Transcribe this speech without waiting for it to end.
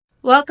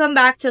Welcome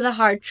back to The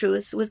Hard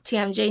Truth with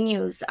TMJ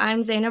News.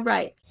 I'm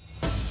Zainabrights.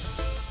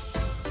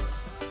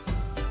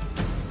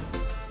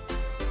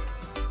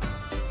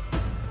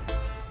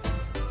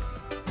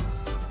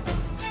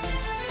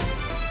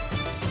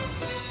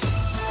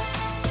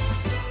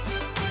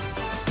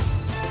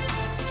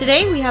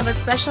 Today we have a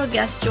special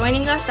guest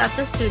joining us at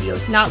the studio.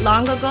 Not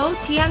long ago,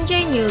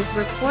 TMJ News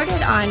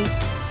reported on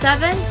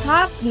 7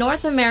 top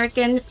North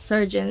American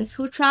surgeons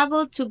who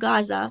traveled to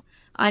Gaza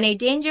on a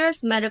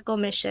dangerous medical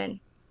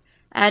mission.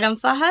 Adam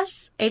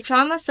Fahs, a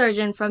trauma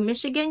surgeon from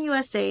Michigan,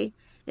 USA,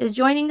 is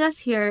joining us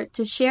here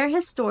to share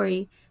his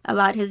story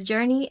about his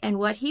journey and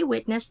what he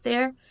witnessed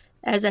there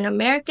as an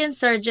American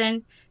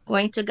surgeon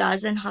going to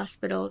Gazan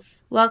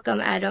hospitals. Welcome,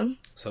 Adam.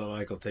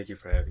 Assalamu alaikum. Thank you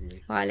for having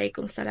me. Wa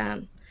alaikum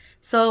salam.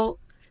 So,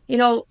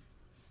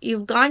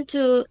 you've gone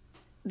to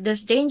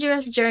this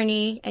dangerous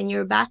journey and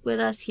you're back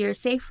with us here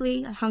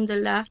safely,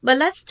 alhamdulillah. But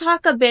let's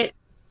talk a bit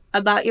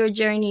about your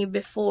journey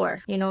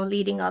before,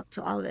 leading up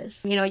to all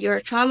this. You're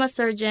a trauma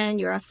surgeon,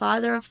 you're a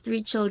father of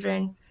 3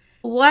 children.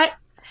 What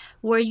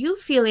were you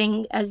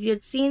feeling as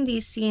you'd seen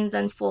these scenes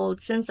unfold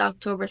since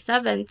October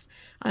 7th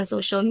on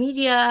social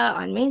media,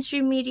 on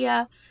mainstream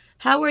media?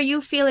 How were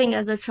you feeling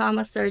as a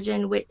trauma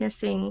surgeon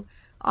witnessing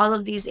all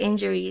of these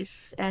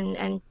injuries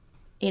and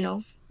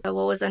what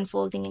was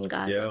unfolding in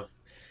Gaza? Yeah,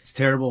 it's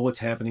terrible what's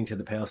happening to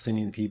the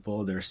Palestinian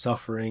people. They're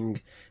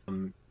suffering.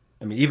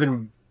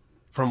 Even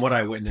from what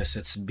I witnessed,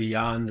 it's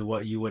beyond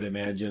what you would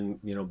imagine,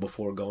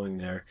 before going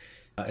there.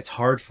 It's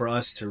hard for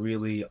us to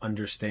really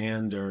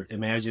understand or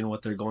imagine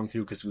what they're going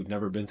through because we've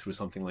never been through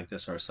something like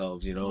this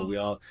ourselves.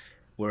 We're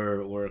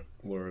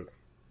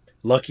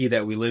lucky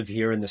that we live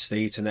here in the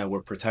States and that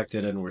we're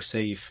protected and we're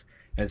safe.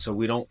 And so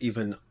we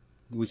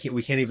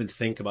can't even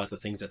think about the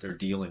things that they're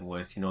dealing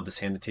with, the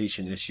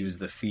sanitation issues,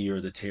 the fear,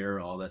 the terror,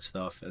 all that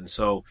stuff. And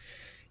so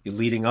you're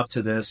leading up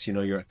to this,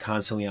 you're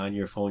constantly on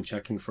your phone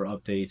checking for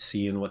updates,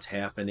 seeing what's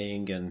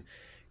happening, and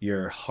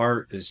your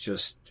heart is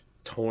just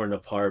torn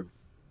apart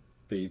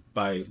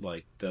by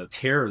like the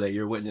terror that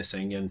you're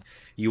witnessing. And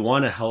you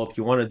want to help,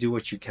 you want to do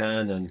what you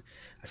can. And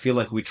I feel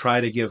like we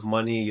try to give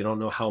money, you don't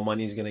know how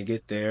money's going to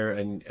get there.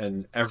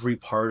 And every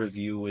part of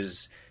you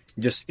is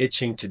just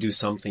itching to do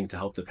something to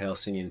help the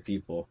Palestinian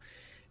people.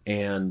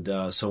 And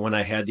so when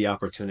I had the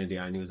opportunity,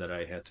 I knew that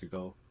I had to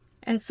go.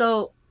 And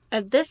so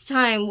at this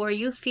time, were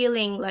you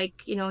feeling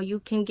like, you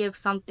can give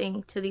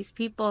something to these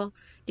people?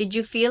 Did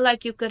you feel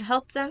like you could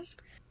help them?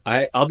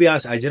 I'll be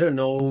honest, I didn't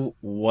know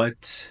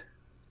what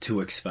to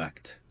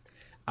expect.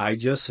 I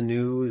just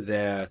knew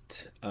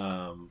that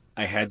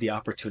I had the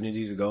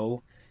opportunity to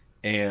go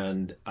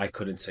and I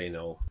couldn't say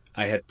no.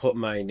 I had put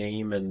my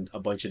name in a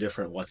bunch of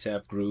different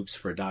WhatsApp groups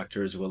for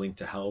doctors willing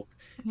to help.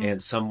 Mm-hmm.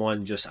 And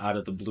someone just out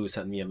of the blue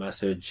sent me a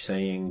message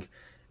saying,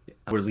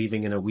 we're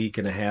leaving in a week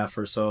and a half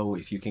or so.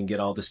 If you can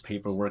get all this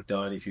paperwork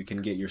done, if you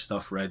can get your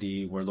stuff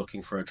ready, we're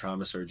looking for a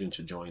trauma surgeon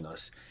to join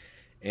us.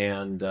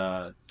 And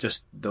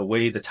just the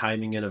way the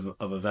timing of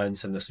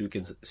events and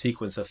the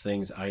sequence of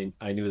things, I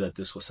knew that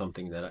this was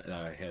something that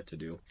I had to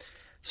do.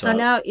 So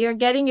now you're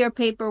getting your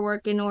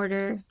paperwork in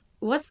order.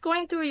 What's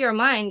going through your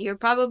mind? You're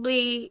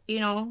probably,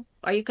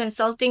 are you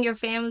consulting your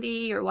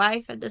family, your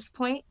wife at this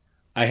point?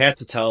 I had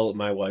to tell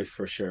my wife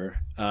for sure.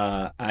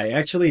 I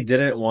actually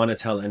didn't want to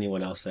tell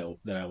anyone else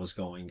that I was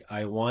going.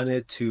 I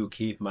wanted to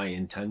keep my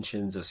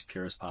intentions as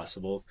pure as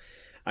possible.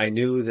 I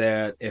knew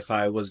that if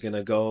I was going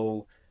to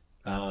go,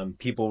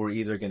 people were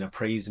either going to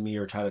praise me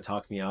or try to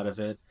talk me out of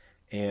it.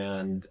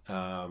 And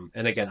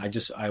again,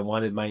 I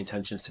wanted my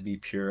intentions to be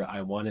pure.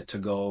 I wanted to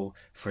go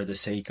for the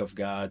sake of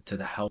God,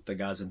 to help the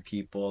Gazan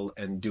people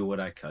and do what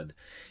I could.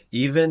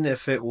 Even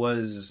if it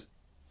was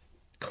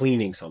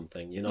cleaning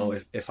something,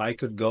 if I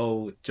could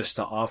go just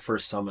to offer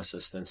some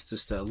assistance,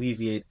 just to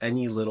alleviate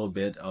any little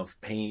bit of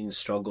pain,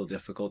 struggle,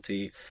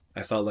 difficulty,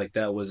 I felt like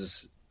that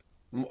was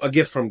a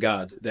gift from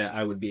God that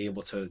I would be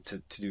able to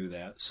do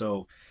that.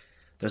 So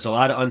there's a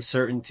lot of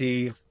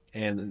uncertainty.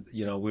 And,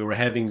 we were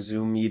having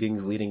Zoom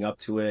meetings leading up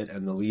to it.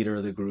 And the leader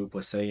of the group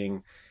was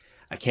saying,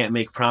 I can't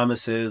make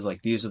promises.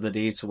 Like, these are the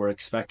dates we're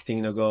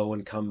expecting to go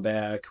and come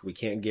back. We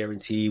can't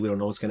guarantee. We don't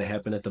know what's going to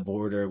happen at the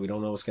border. We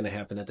don't know what's going to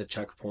happen at the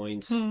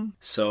checkpoints.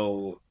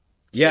 So,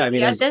 yeah,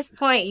 at this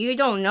point, you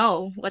don't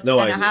know what's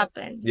going to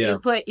happen. Yeah. You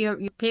put your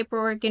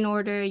paperwork in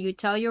order. You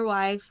tell your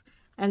wife.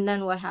 And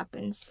then what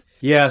happens?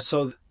 Yeah.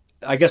 So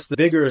I guess the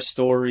bigger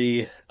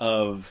story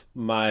of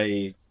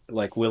my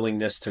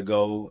willingness to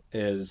go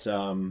is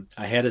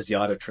I had a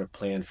Ziyara trip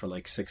planned for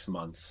 6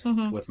 months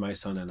with my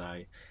son and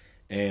I.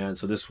 And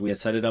so we had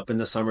set it up in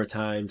the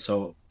summertime.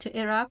 So to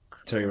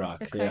Iraq? To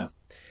Iraq, okay. Yeah.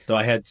 So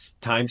I had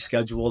time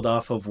scheduled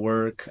off of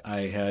work.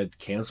 I had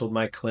canceled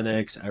my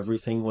clinics.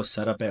 Everything was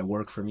set up at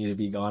work for me to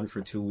be gone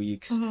for 2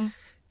 weeks. Mm-hmm.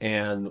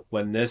 And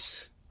when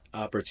this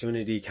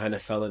opportunity kind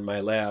of fell in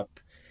my lap,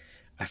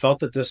 I felt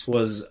that this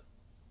was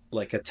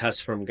like a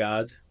test from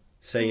God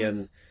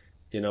saying,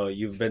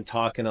 you've been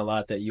talking a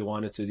lot that you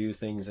wanted to do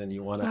things and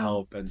you want to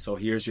help. And so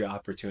here's your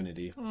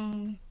opportunity.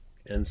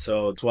 And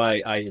so that's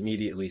why I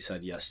immediately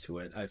said yes to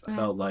it. I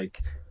felt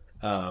like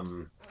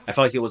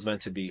it was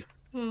meant to be.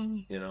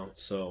 Mm.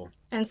 So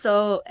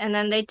And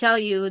then they tell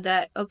you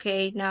that,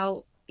 okay,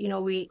 now,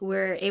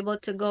 we're able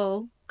to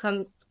go.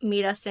 Come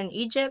meet us in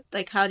Egypt.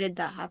 Like, how did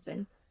that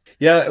happen?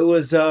 yeah, it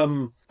was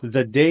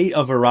the day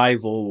of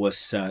arrival was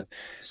set. Okay.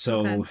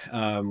 So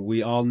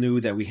we all knew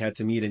that we had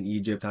to meet in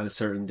Egypt on a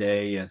certain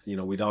day, and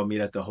we'd all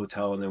meet at the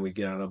hotel, and then we'd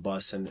get on a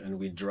bus and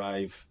we'd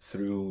drive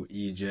through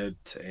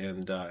Egypt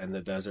and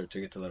the desert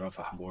to get to the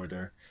Rafah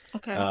border.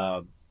 Okay.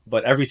 Uh,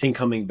 but everything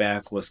coming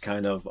back was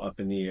kind of up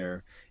in the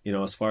air.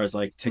 As far as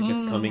like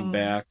tickets coming Mm.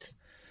 back,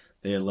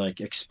 they like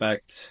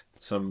expect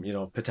some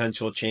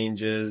potential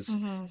changes.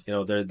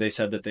 Mm-hmm. They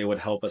said that they would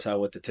help us out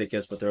with the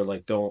tickets, but they're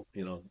like, don't,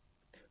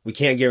 we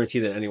can't guarantee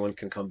that anyone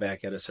can come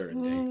back at a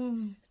certain date.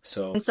 Mm.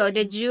 So And so,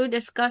 did you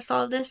discuss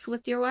all this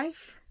with your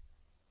wife?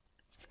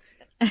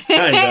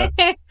 kinda,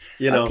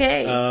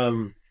 Okay.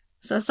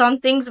 So some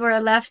things were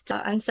left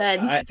unsaid.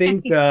 I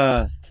think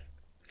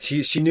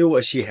she knew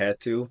what she had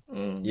to.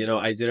 Mm.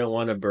 I didn't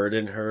want to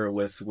burden her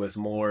with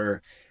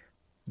more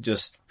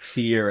just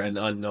fear and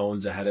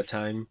unknowns ahead of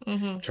time,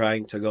 Mm-hmm.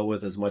 trying to go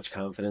with as much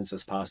confidence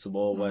as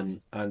possible Mm-hmm.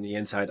 when on the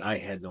inside I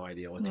had no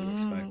idea what to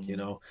expect,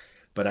 Mm.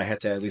 but I had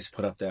to at least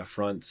put up that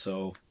front.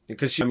 So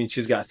because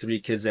she's got 3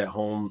 kids at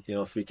home,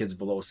 3 kids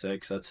below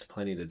 6, that's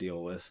plenty to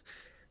deal with.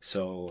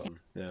 So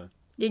yeah.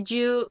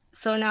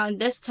 So now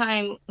this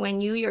time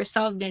when you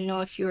yourself didn't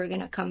know if you were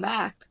going to come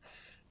back,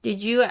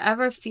 did you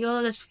ever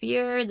feel this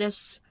fear,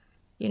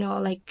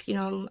 like,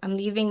 I'm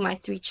leaving my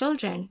 3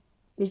 children?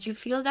 Did you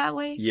feel that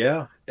way?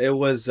 Yeah, it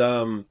was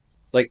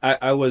like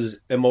I was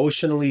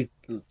emotionally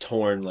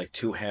torn, like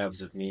two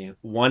halves of me.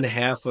 One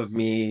half of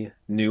me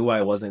knew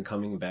I wasn't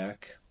coming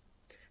back,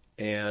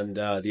 and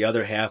the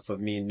other half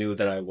of me knew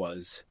that I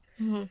was.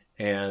 Mm-hmm.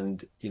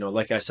 And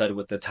like I said,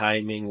 with the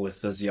timing,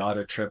 with the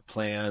Ziyada trip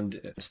planned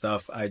and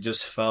stuff, I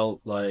just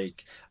felt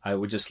like I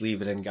would just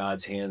leave it in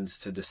God's hands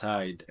to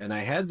decide. And I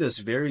had this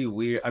very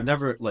weird. I've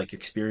never like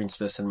experienced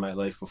this in my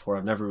life before.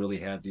 I've never really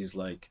had these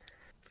like,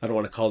 I don't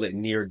want to call it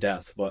near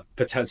death, but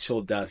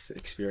potential death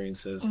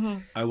experiences. Mm-hmm.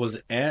 I was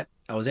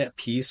at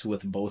peace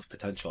with both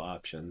potential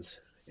options,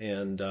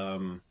 and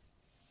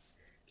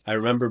I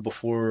remember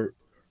before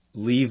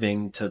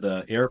leaving to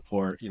the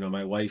airport,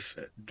 my wife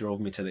drove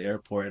me to the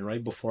airport, and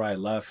right before I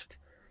left,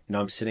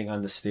 I'm sitting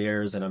on the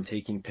stairs and I'm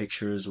taking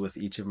pictures with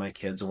each of my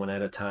kids one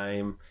at a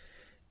time,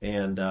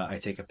 and I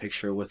take a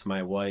picture with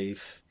my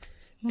wife,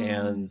 Mm-hmm.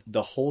 and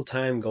the whole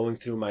time going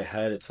through my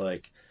head, it's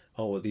like,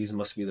 oh, well, these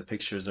must be the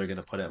pictures they're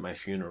gonna put at my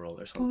funeral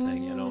or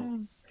something.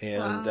 Mm.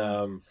 And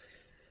Wow.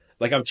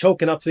 like I'm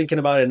choking up thinking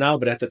about it now,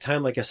 but at the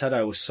time, like I said,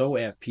 I was so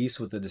at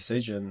peace with the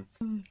decision.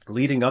 Mm.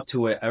 Leading up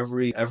to it,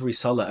 every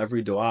salah,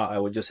 every dua, I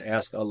would just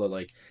ask Allah,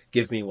 like,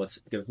 give me what's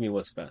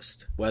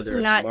best. Whether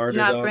it's Not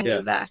martyrdom, bring yeah,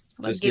 you back,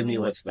 but just give give me me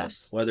what's what's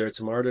best. best. Whether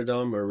it's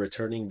martyrdom or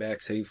returning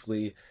back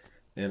safely,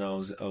 and I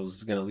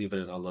was gonna leave it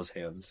in Allah's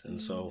hands. And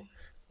so Mm.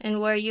 And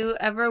were you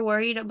ever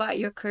worried about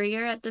your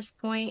career at this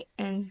point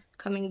and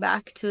coming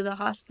back to the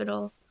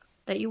hospital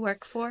that you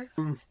work for?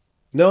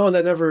 no,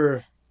 that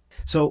never.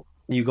 So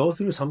you go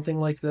through something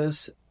like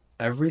this,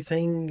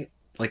 everything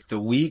like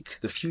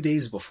the few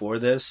days before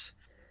this,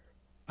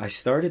 I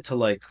started to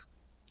like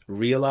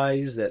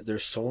realize that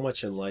there's so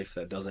much in life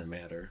that doesn't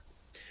matter.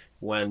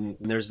 When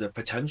there's the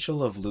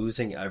potential of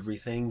losing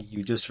everything,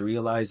 you just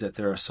realize that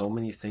there are so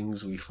many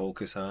things we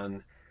focus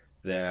on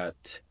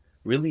that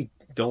really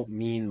don't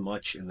mean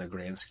much in the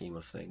grand scheme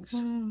of things.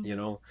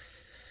 Mm.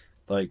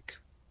 Like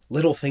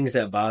little things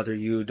that bother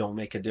you don't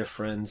make a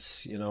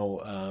difference.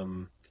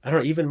 I don't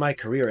know, even my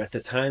career at the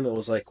time, it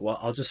was like, well,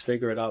 I'll just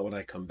figure it out when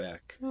I come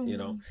back.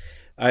 Mm.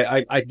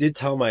 I did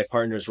tell my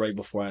partners right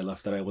before I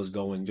left that I was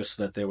going, just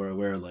so that they were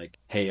aware, like,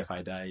 hey, if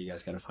I die, you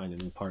guys got to find a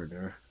new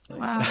partner. Like,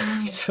 Wow.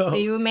 So so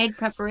you made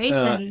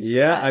preparations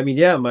yeah, that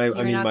yeah, my I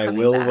you're mean not my coming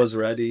will back. was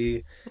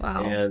ready,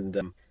 Wow. and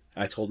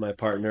I told my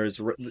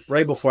partners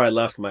right before I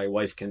left. My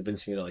wife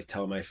convinced me to like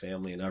tell my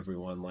family and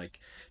everyone, like,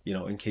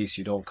 in case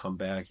you don't come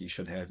back, you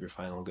should have your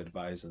final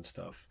goodbyes and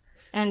stuff.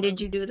 And did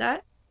you do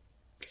that?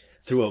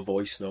 Through a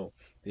voice note.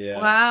 Yeah.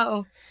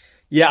 Wow.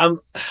 Yeah, I'm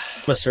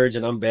a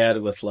surgeon. I'm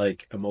bad with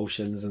like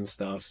emotions and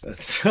stuff.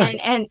 That's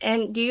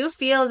And do you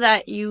feel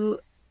that you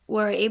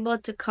were able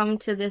to come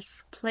to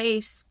this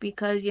place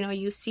because,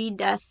 you see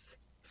death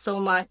so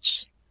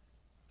much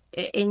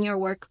in your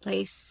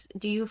workplace?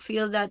 Do you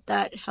feel that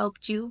that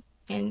helped you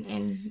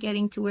in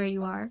getting to where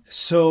you are?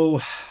 so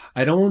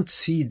I don't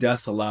see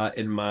death a lot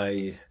in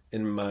my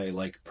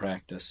like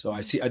practice. So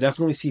I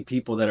definitely see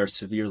people that are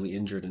severely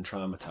injured and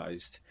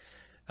traumatized.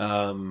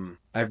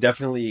 I've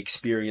definitely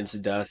experienced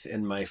death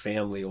in my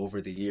family over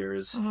the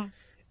years, Mm-hmm.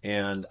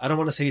 and I don't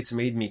want to say it's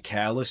made me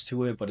callous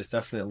to it, but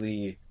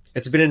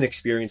it's been an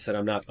experience that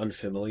I'm not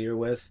unfamiliar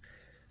with.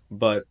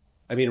 But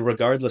I mean,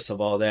 regardless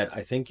of all that,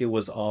 I think it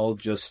was all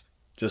just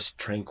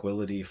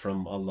tranquility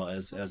from Allah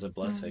as a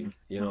blessing,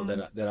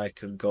 Mm-hmm. that I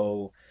could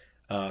go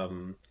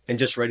and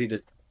just ready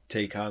to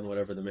take on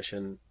whatever the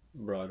mission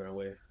brought our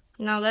way.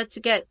 Now let's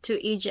get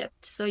to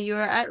Egypt. So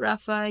you're at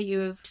Rafah.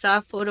 You saw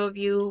a photo of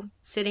you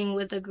sitting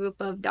with a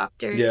group of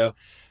doctors. Yeah.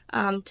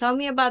 Tell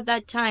me about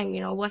that time.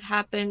 What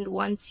happened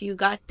once you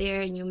got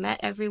there and you met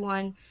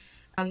everyone,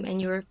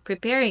 and you were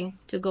preparing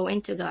to go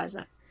into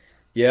Gaza.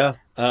 Yeah,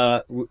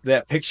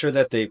 that picture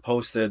that they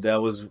posted,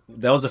 that was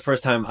the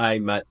first time I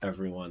met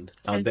everyone.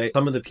 And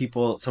Some of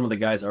the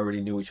guys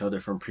already knew each other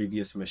from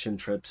previous mission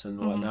trips and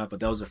mhm, whatnot, but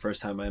that was the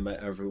first time I met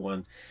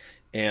everyone.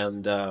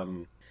 And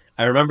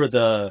I remember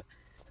the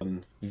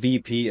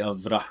VP of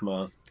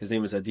Rahma, his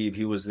name is Adib,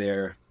 he was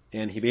there,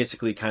 and he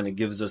basically kind of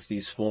gives us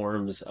these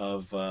forms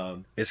of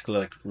basically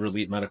like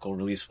medical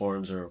release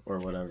forms or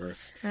whatever.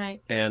 right.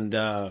 And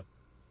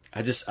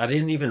I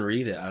didn't even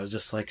read it. I was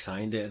just like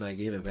signed it and I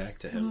gave it back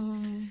to him.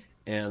 Mm,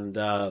 And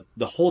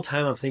the whole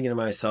time I'm thinking to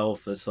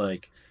myself, it's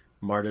like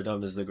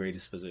martyrdom is the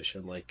greatest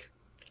position. Like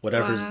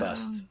whatever's wow.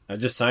 best. I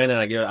just signed it.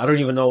 And I give it. I don't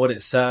even know what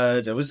it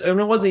said. It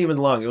wasn't even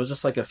long. It was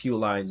just like a few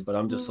lines. But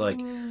I'm just like,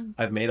 Mm,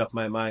 I've made up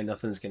my mind.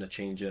 Nothing's gonna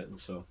change it. And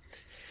so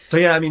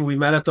yeah. I mean, we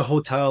met at the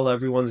hotel.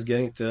 Everyone's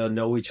getting to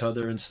know each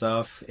other and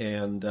stuff.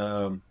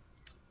 And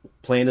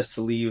plan is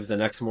to leave the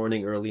next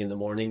morning, early in the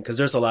morning, because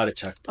there's a lot of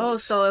oh, checkpoints.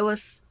 so it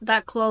was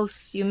that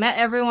close. You met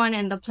everyone,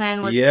 and the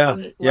plan was to Yeah,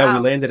 meet. yeah, we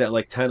Wow. landed at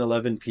like 10,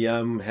 11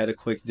 p.m., had a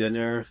quick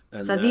dinner,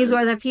 and So these then,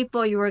 were the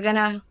people you were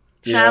gonna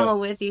yeah, travel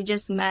with. You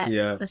just met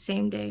yeah, the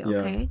same day. yeah.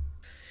 Okay.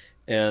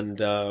 And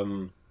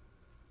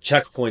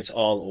checkpoints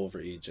all over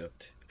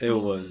Egypt.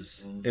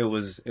 Mm,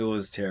 It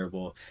was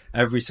terrible.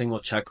 Every single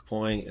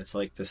checkpoint, it's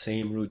like the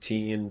same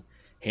routine.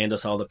 Hand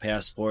us all the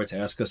passports,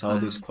 ask us all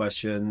these wow.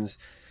 questions.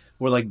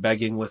 We're like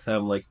begging with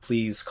them, like,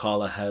 please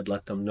call ahead,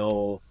 let them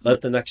know,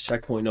 let the next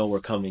checkpoint know we're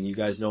coming. You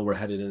guys know we're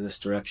headed in this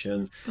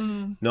direction.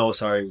 Mm, No,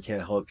 sorry, we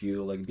can't help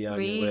you. Like, be on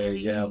your way.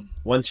 Yeah. really?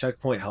 One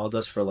checkpoint held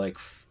us for like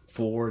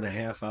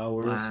 4.5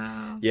 hours.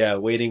 Wow. Yeah,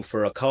 waiting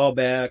for a call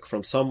back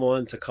from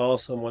someone to call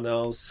someone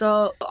else.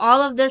 So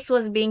all of this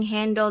was being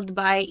handled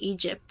by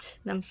Egypt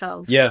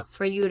themselves Yeah,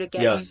 for you to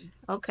get yes. in.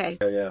 Okay.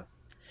 Yeah, yeah.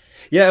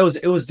 Yeah,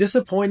 it was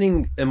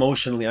disappointing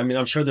emotionally. I mean,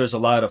 I'm sure there's a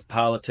lot of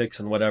politics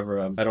and whatever.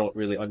 I don't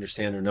really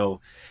understand or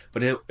know,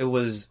 but it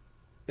was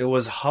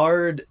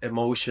hard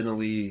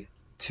emotionally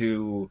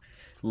to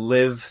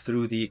live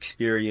through the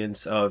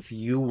experience of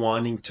you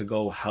wanting to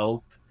go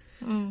help.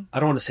 Mm, I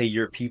don't want to say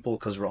your people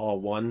because we're all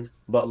one,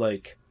 but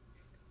like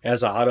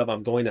as a Arab,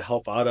 I'm going to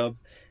help Arab,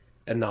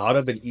 and the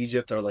Arab in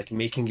Egypt are like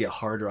making it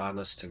harder on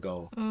us to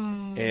go.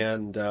 mm.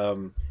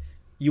 And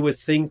you would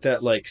think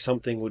that like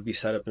something would be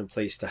set up in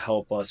place to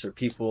help us, or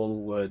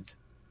people would,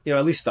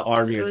 at least the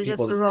army It or was just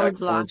people in the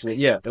checkpoints would, roadblocks.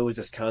 yeah, it was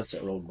just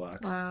constant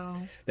roadblocks.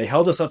 Wow. They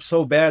held us up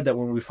so bad that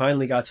when we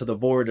finally got to the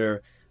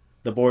border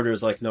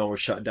is like, no, we're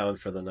shut down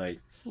for the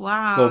night. Go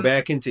Wow.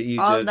 back into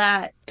All Egypt,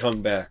 that.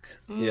 come back.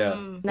 Yeah,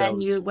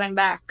 Then you went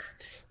back.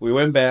 we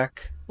went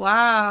back. Yeah,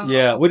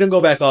 Wow. we didn't go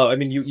back all. I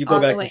mean, you go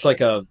All the back. It's way. like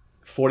a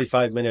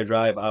 45-minute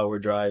drive, hour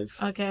drive.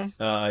 Okay.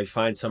 I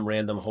find some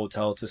random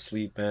hotel to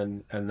sleep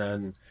in, and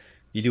then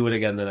you do it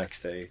again the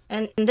next day.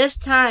 And this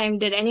time,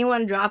 did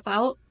anyone drop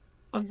out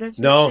of this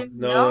No, mission?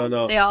 no, no, No?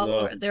 no,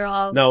 no. They're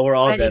all No, we're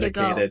all ready to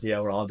go. dedicated. Yeah,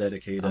 we're all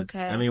dedicated. I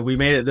Okay. mean, we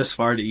made it this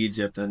far to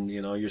Egypt, and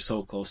you're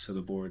so close to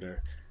the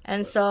border.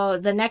 And But so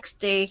the next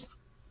day,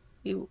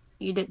 you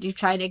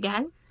tried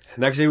again?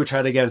 next day we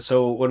tried again.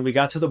 So when we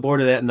got to the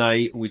border that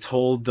night, we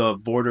told the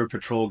border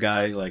patrol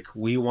guy, like,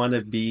 we want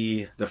to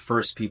be the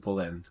first people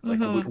in. Like,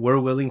 Mm-hmm. we're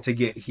willing to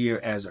get here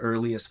as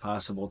early as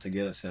possible to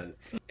get us in.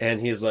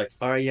 And he's like,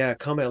 all right, yeah,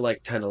 come at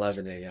like 10,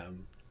 11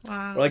 a.m.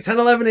 Wow. We're like 10,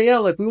 11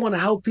 a.m. Like, we want to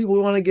help people.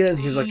 We want to get in.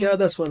 He's like, yeah, Mm,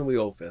 that's when we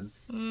open.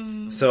 So,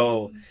 mm,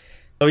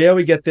 so yeah,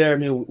 we get there. I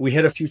mean, we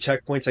hit a few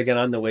checkpoints again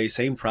on the way.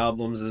 Same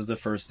problems as the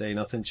first day.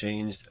 Nothing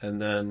changed.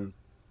 And then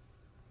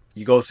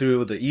you go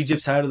through the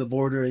Egypt side of the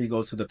border. You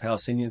go through the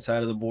Palestinian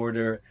side of the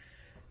border.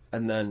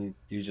 And then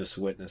you just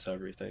witness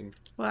everything.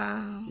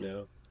 wow.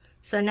 Yeah.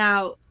 So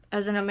now,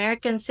 as an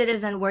American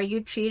citizen, were you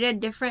treated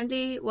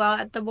differently while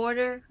at the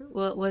border?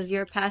 Was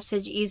your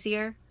passage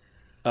easier?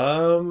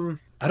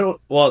 I don't.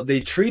 Well, they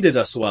treated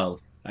us well.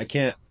 I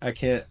can't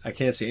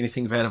say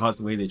anything bad about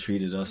the way they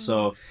treated us. Mm,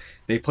 So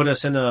they put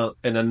us in a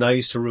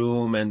nice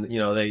room, and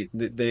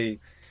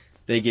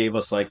they gave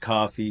us like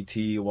coffee,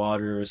 tea,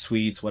 water,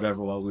 sweets,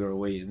 whatever while we were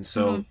waiting. mm,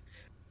 So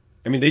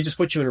I mean, they just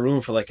put you in a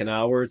room for like an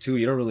hour or two.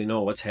 You don't really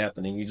know what's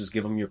happening. You just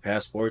give them your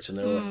passports, and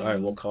they're like, "All right,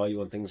 we'll mm. call you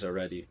when things are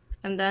ready."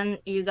 And then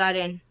you got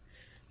in,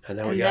 And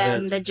then we and got in.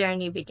 then the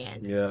journey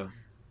began. Yeah,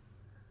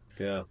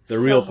 yeah. The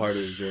real So, part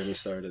of the journey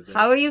started how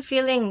then. are you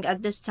feeling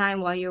at this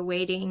time while you're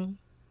waiting?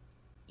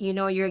 You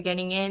know you're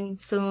getting in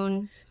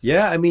soon.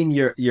 Yeah, I mean,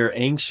 you're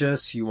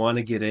anxious. You want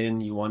to get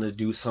in. You want to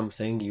do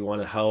something. You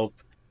want to help.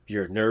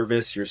 You're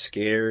nervous. You're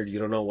scared. You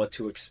don't know what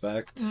to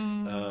expect.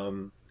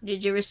 Mm.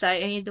 Did you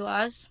recite any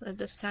du'as at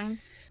this time?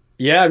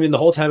 Yeah, I mean, the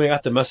whole time I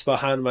got the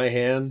mesbah in my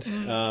hand.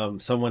 Mm.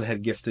 Someone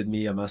had gifted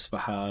me a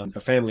mesbah. A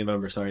family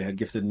member, sorry, had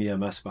gifted me a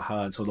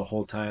mesbah, and so the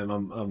whole time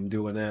I'm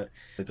doing it.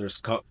 There's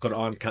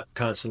Quran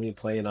constantly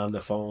playing on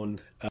the phone.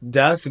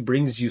 Death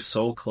brings you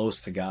so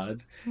close to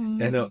God,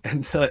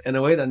 Mm. in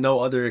a way that no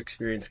other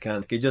experience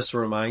can. It just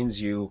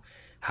reminds you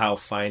how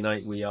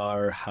finite we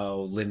are, how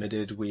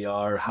limited we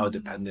are, how Mm.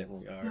 dependent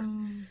we are.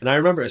 Mm. And I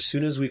remember as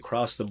soon as we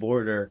crossed the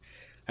border,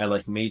 I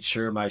like made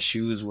sure my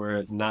shoes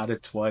were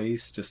knotted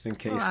twice just in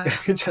case,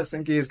 Wow. just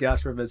in case, God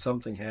forbid,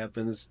 something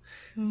happens.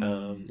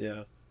 Mm.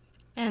 Yeah.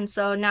 And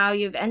so now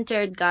you've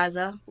entered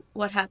Gaza.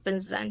 What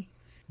happens then?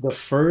 The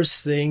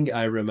first thing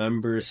I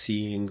remember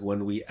seeing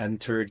when we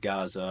entered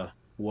Gaza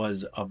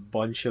was a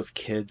bunch of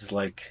kids,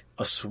 like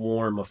a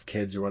swarm of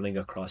kids running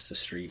across the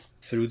street,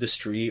 through the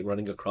street,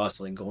 running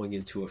across, like going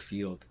into a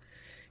field.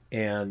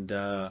 And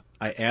I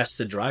asked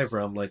the driver,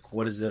 I'm like,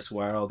 what is this?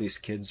 Why are all these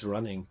kids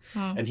running?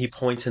 Mm. And he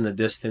points in the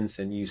distance,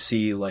 and you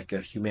see like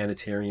a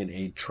humanitarian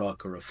aid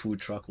truck or a food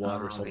truck,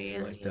 water, Oh,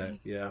 something like that. really?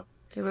 Yeah.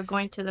 They were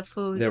going to the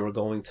food. They were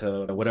going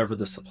to whatever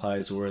the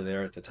supplies were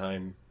there at the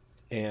time.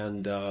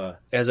 And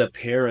as a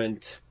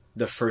parent,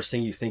 the first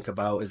thing you think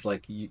about is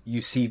like you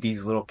see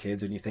these little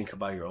kids and you think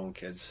about your own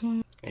kids.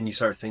 Mm. And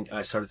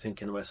I started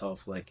thinking to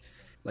myself like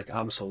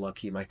I'm so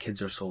lucky. My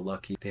kids are so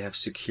lucky. They have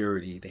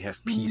security. They have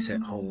peace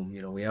at Mm. home.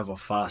 You know, we have a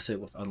faucet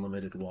with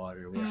unlimited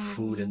water. We have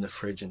food in Mm. the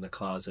fridge in the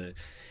closet.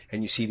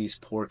 And you see these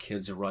poor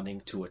kids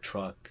running to a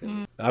truck. Mm.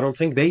 And I don't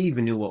think they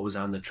even knew what was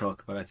on the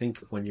truck. But I think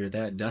when you're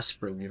that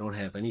desperate, when you don't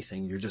have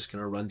anything, you're just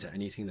going to run to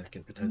anything that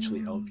can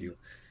potentially help Mm. you.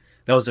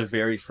 That was the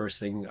very first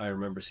thing I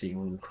remember seeing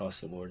when we crossed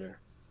the border.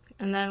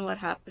 And then what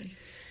happened?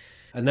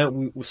 And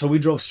then we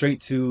drove straight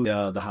to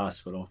the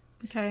hospital.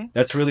 Okay.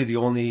 That's really the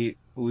only.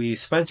 We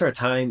spent our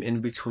time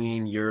in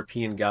between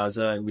European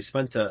Gaza, and we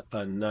spent a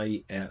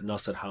night at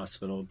Nasser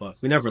Hospital, but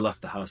we never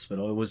left the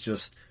hospital. It was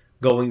just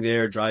going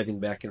there, driving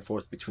back and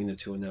forth between the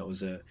two, and that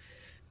was it.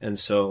 And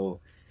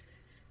so,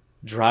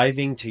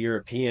 driving to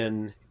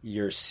European,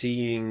 you're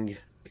seeing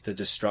the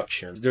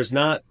destruction. There's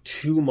not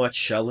too much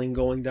shelling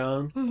going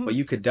down, Mm-hmm. but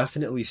you could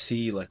definitely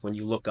see, like when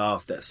you look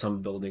off, that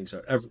some buildings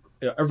are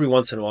every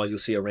once in a while you'll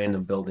see a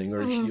random building,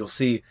 or Mm-hmm. you'll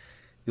see.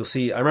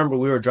 I remember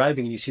we were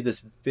driving and you see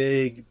this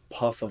big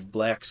puff of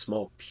black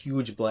smoke,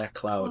 huge black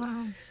cloud,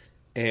 Wow.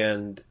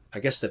 and I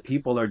guess the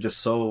people are just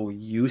so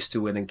used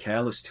to it and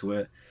callous to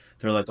it.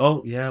 They're like,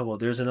 oh yeah, well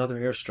there's another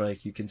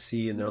airstrike you can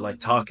see, and they're like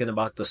talking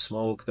about the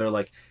smoke. They're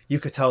like, you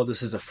could tell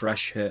this is a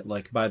fresh hit.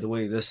 Like, by the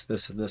way, this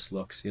and this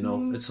looks, you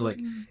know, it's like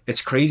Mm.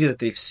 it's crazy that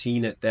they've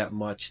seen it that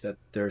much that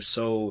They're just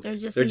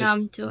they're just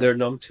numb to they're it.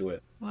 numb to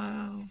it.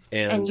 Wow.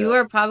 And And you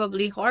were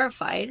probably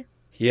horrified.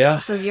 yeah,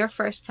 This was your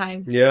first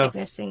time yeah,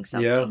 witnessing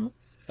yeah.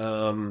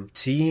 something.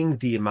 Seeing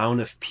the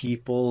amount of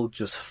people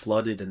just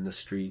flooded in the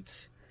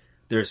streets.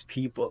 There's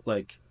people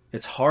like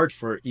it's hard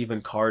for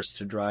even cars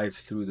to drive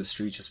through the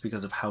streets just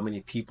because of how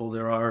many people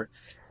there are.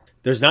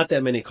 There's not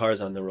that many cars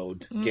on the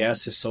road. Mm.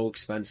 Gas is so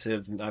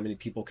expensive, not many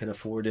people can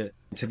afford it.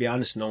 And to be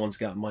honest, no one's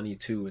got money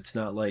too. It's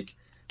not like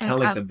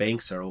And the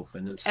banks are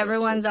open and stuff.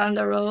 everyone's on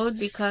the road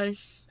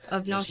because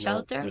of no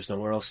shelter. There's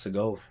nowhere else to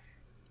go.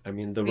 I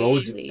mean,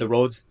 Really? the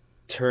roads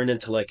turn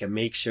into like a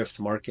makeshift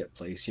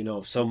marketplace. You know,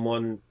 if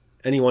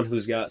anyone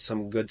who's got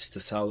some goods to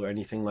sell or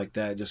anything like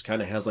that just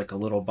kind of has like a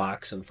little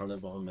box in front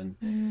of them, and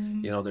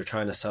Mm. you know they're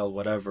trying to sell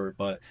whatever.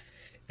 But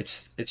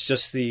it's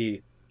just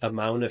the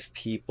amount of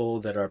people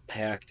that are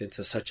packed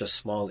into such a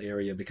small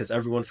area because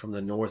everyone from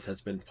the north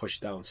has been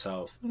pushed down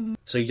south. Mm.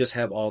 So you just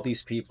have all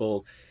these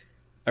people.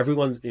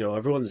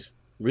 Everyone's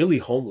really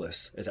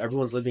homeless.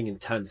 Everyone's living in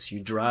tents. You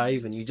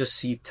drive and you just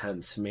see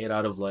tents made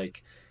out of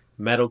like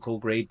medical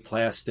grade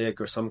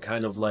plastic or some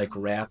kind of like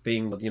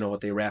wrapping, you know,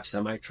 what they wrap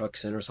semi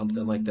trucks in or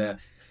something like that.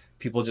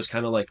 People just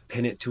kind of like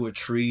pin it to a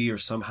tree or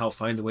somehow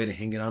find a way to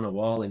hang it on a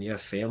wall, and you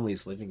have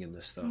families living in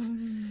this stuff.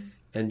 Mm.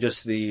 And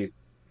just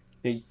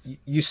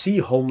you see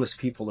homeless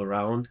people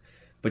around,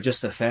 but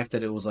just the fact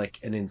that it was like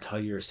an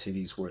entire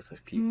city's worth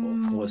of people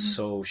was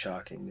so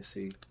shocking to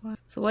see.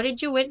 So what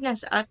did you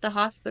witness at the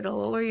hospital?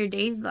 What were your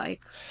days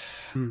like?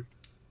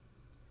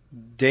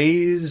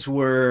 Days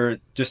were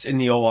just in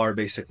the OR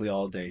basically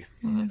all day.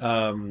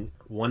 Mm.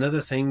 One of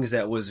the things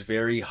that was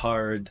very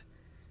hard,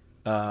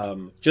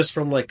 just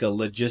from like a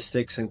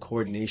logistics and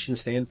coordination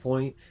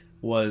standpoint,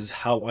 was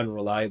how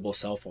unreliable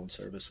cell phone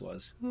service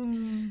was.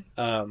 Mm.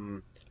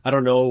 I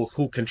don't know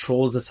who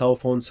controls the cell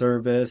phone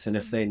service and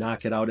if they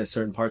knock it out at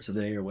certain parts of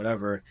the day or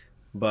whatever,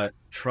 but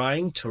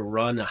trying to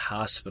run a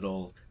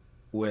hospital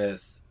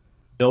with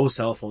no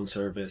cell phone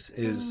service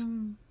is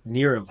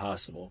near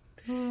impossible.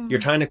 You're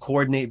trying to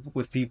coordinate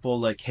with people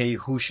like, hey,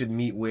 who should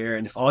meet where,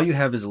 and if all you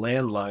have is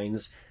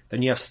landlines,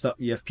 then you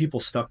have people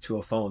stuck to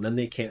a phone, then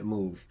they can't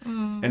move.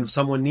 And if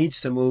someone needs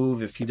to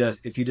move, if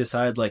you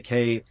decide like,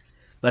 hey,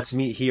 let's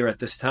meet here at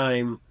this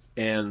time,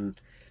 and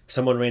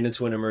someone ran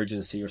into an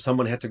emergency or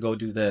someone had to go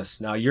do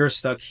this, now you're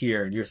stuck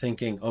here and you're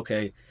thinking,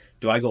 okay,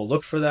 do I go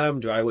look for them?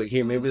 Do I wait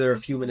here? Maybe they're a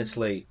few minutes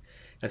late.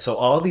 And so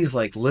all these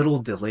like little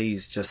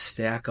delays just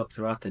stack up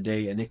throughout the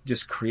day, and it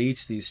just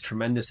creates these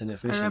tremendous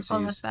inefficiencies. A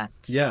ripple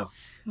effect. Yeah.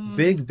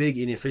 Big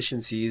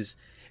inefficiencies.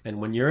 And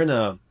when you're in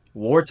a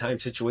wartime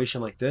situation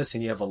like this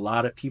and you have a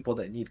lot of people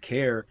that need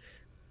care,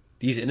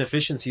 these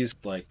inefficiencies,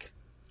 like,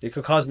 they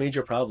could cause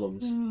major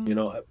problems. You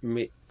know,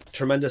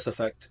 tremendous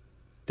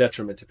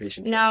detriment to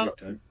patient care. Now, Big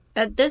time.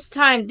 At this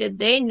time, did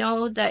they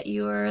know that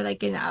you were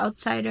like an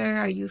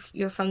outsider?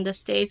 You're from the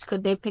States?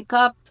 Could they pick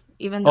up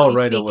even though Oh, you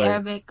right speak away.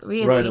 Arabic?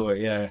 Right Really?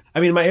 away, yeah. I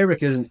mean, my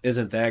Arabic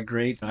isn't that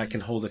great. I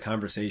can hold a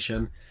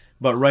conversation,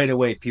 but right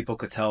away people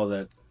could tell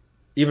that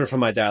even from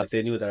my dialect,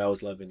 they knew that I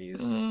was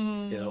Lebanese,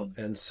 Mm.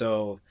 And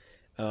so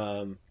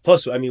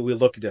plus I mean we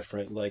look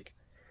different. Like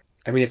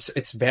I mean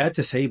it's bad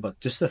to say, but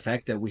just the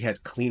fact that we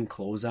had clean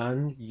clothes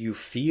on, you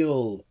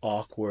feel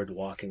awkward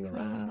walking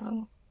around.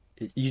 Wow.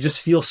 You just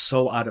feel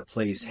so out of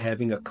place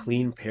having a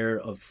clean pair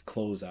of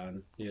clothes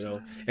on,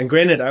 And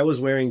granted, I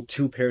was wearing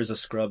two pairs of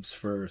scrubs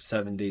for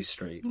 7 days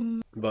straight,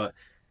 Mm. but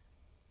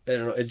I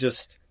don't know. It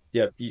just,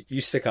 yeah,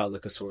 you stick out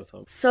like a sore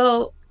thumb.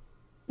 So,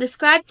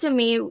 describe to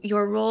me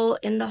your role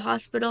in the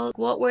hospital.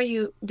 What were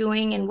you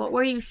doing and what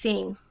were you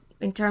seeing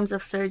in terms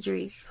of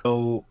surgeries?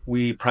 So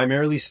we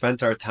primarily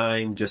spent our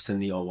time just in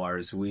the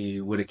ORs. We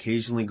would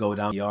occasionally go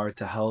down the ER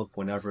to help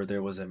whenever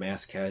there was a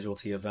mass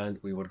casualty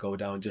event. We would go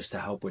down just to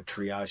help with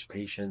triage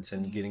patients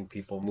and getting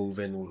people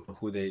moving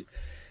who they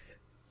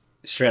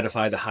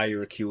stratify the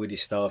higher acuity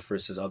stuff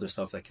versus other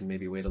stuff that can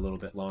maybe wait a little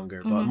bit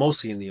longer, but Mm-hmm.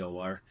 mostly in the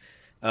OR.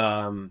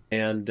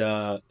 And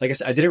like I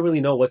said, I didn't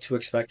really know what to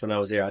expect when I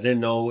was there. I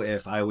didn't know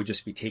if I would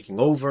just be taking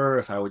over,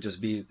 if I would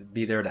just be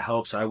there to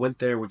help. So I went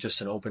there with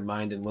just an open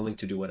mind and willing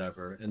to do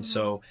whatever. And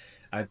so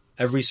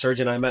every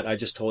surgeon I met, I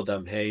just told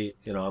them, hey,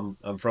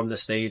 I'm from the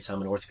States.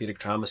 I'm an orthopedic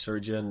trauma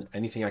surgeon.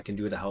 Anything I can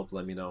do to help,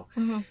 let me know.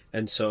 Mm-hmm.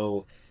 And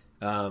so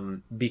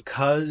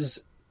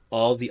because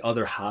all the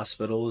other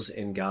hospitals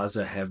in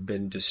Gaza have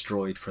been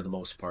destroyed for the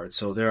most part.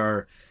 So there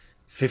are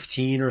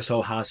 15 or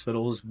so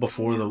hospitals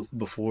Yeah.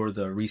 before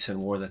the recent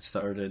war that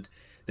started.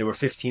 There were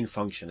 15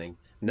 functioning.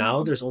 Now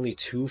Mm-hmm. there's only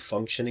two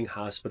functioning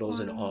hospitals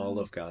in all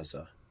Wow. of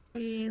Gaza. The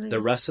Really?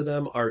 rest of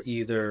them are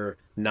either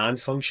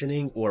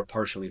non-functioning or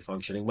partially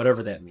functioning,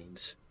 whatever that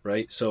means,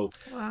 right? So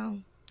Wow.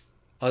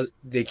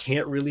 they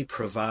can't really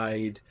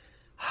provide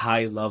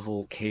high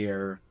level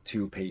care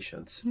to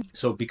patients.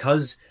 So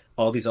because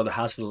all these other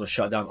hospitals are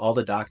shut down, all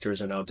the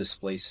doctors are now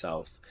displaced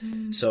south.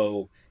 Mm-hmm.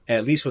 So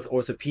at least with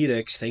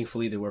orthopedics,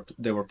 thankfully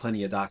there were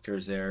plenty of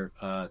doctors there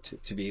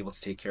to be able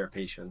to take care of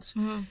patients.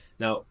 Mm-hmm.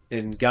 Now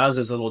in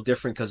Gaza is a little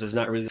different because there's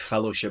not really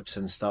fellowships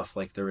and stuff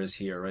like there is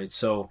here, right?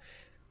 So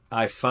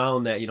I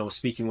found that,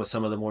 speaking with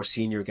some of the more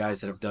senior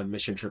guys that have done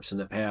mission trips in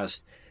the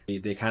past,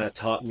 they kind of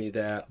taught me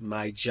that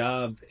my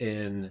job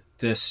in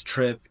this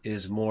trip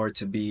is more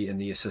to be in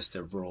the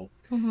assistive role.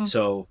 Mm-hmm.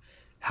 So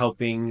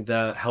helping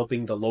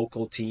the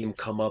local team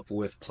come up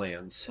with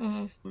plans,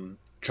 Mm-hmm.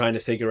 trying to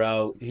figure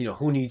out,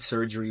 who needs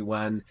surgery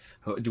when,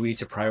 do we need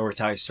to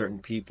prioritize certain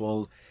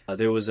people.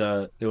 There was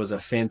a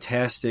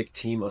fantastic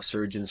team of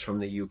surgeons from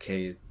the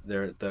UK.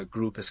 The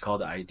group is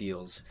called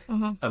Ideals.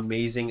 Mm-hmm.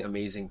 Amazing,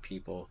 amazing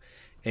people,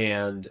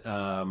 and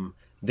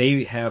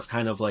they have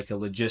kind of like a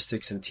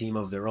logistics and team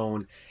of their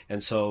own.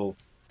 And so,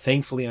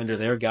 thankfully, under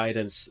their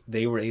guidance,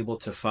 they were able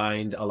to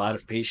find a lot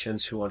of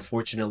patients who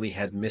unfortunately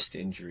had missed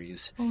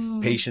injuries,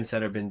 Mm-hmm. patients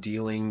that have been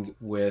dealing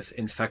with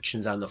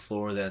infections on the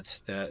floor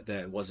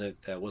that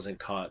wasn't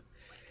caught.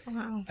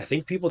 Wow. I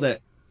think people that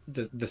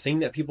the thing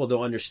that people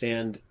don't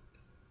understand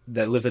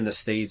that live in the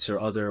States or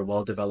other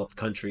well-developed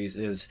countries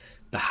is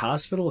the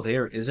hospital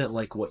there isn't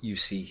like what you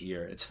see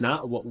here. It's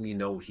not what we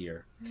know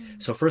here.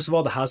 So first of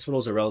all, the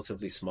hospitals are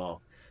relatively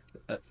small.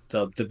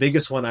 The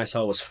biggest one I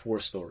saw was 4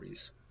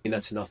 stories. I mean,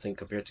 that's nothing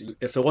compared to,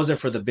 if it wasn't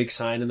for the big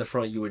sign in the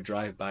front, you would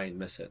drive by and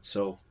miss it.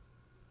 So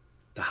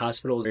the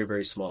hospital is very,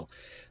 very small.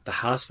 The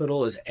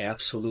hospital is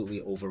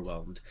absolutely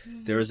overwhelmed.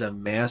 There is a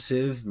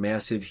massive,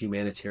 massive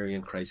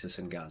humanitarian crisis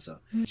in Gaza.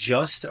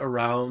 Just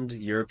around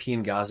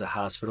European Gaza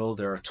Hospital,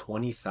 there are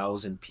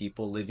 20,000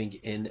 people living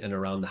in and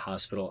around the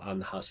hospital on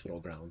the hospital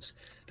grounds.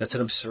 That's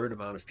an absurd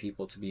amount of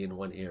people to be in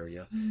one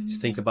area. So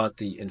think about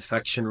the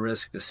infection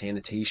risk, the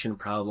sanitation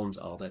problems,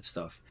 all that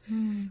stuff.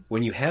 Mm-hmm.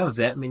 When you have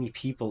that many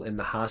people in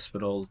the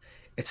hospital,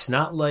 it's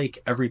not like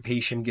every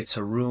patient gets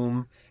a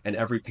room and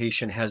every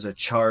patient has a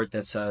chart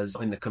that says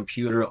in the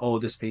computer, oh,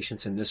 this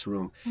patient's in this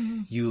room.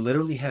 Mm-hmm. You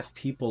literally have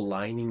people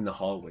lining the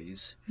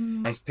hallways.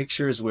 Mm-hmm. I have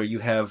pictures where you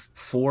have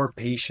 4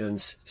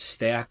 patients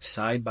stacked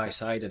side by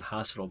side in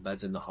hospital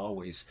beds in the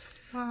hallways.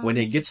 When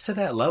Wow. it gets to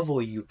that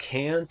level, you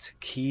can't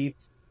keep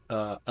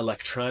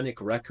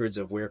electronic records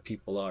of where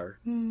people are.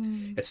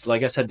 Mm-hmm. It's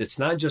like I said, it's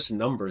not just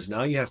numbers.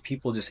 Now you have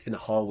people just in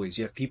hallways.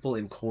 You have people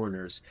in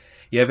corners.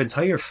 You have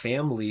entire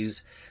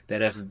families that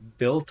have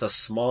built a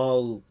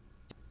small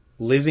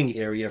living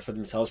area for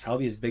themselves,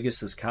 probably as big as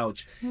this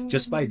couch,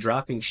 just by Mm-hmm.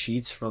 dropping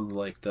sheets from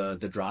like the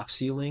drop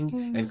ceiling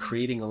and Mm-hmm.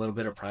 creating a little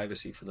bit of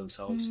privacy for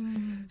themselves.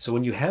 Mm-hmm. So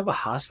when you have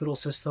a hospital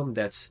system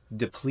that's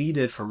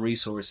depleted from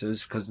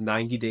resources, because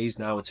 90 days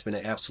now it's been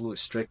an absolute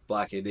strict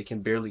blockade, they can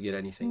barely get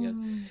anything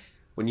in.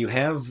 When you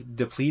have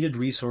depleted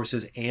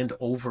resources and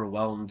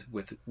overwhelmed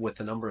with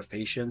the number of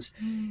patients,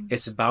 Mm-hmm.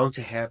 it's bound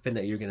to happen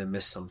that you're going to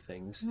miss some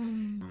things.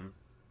 Mm-hmm.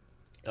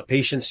 A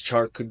patient's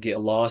chart could get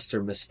lost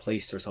or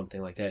misplaced or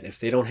something like that. If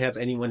they don't have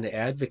anyone to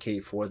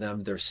advocate for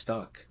them, they're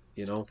stuck.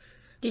 Did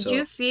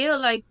you So feel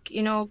like,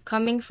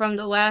 coming from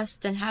the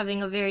West and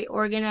having a very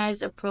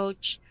organized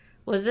approach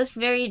Was this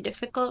very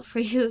difficult for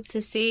you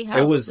to see It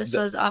how was this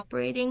was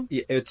operating?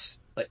 it's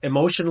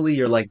emotionally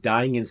you're like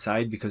dying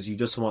inside because you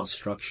just want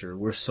structure.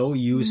 We're so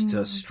used to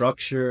Mm,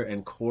 structure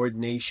and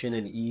coordination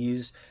and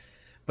ease.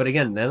 But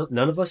again,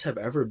 none of us have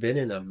ever been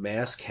in a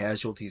mass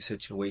casualty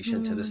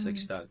situation to this mm,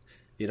 extent.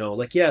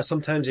 Like, yeah,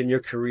 sometimes in your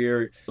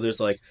career,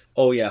 there's like,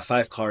 oh, yeah,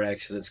 5 car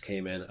accidents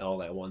came in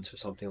all at once or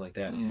something like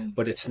that. mm,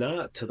 But it's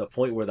not to the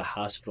point where the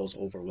hospital's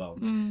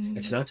overwhelmed.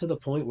 It's mm, not to the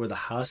point where the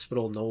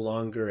hospital no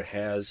longer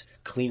has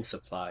clean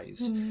supplies.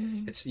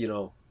 mm. It's,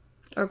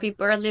 Or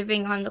people are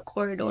living on the yeah,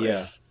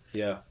 corridors.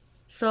 yeah.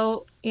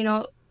 So,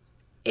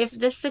 if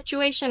this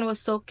situation was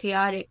so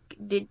chaotic,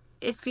 did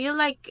it feel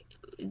like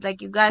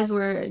you guys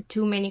were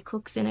too many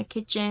cooks in a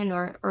kitchen,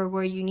 or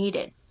were you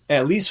needed?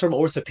 At least from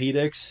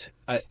orthopedics,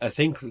 I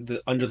think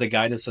under the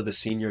guidance of the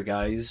senior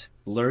guys,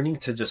 learning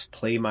to just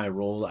play my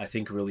role, I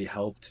think really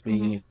helped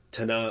Mm-hmm. me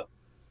to not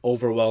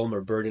overwhelm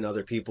or burden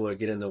other people or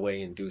get in the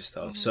way and do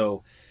stuff. Mm-hmm.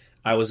 So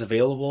I was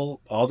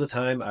available all the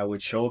time. I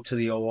would show up to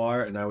the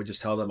OR and I would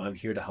just tell them, I'm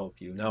here to help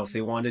you. Now, if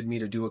they wanted me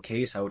to do a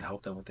case, I would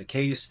help them with the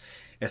case.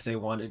 If they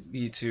wanted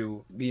me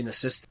to be an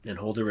assistant and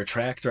hold a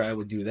retractor, I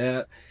would do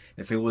that.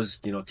 If it was,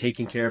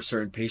 taking care of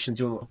certain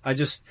patients,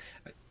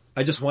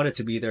 I just wanted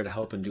to be there to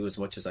help and do as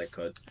much as I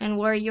could. And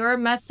were your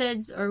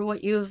methods or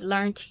what you've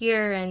learned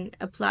here and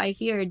apply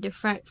here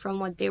different from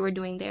what they were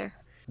doing there?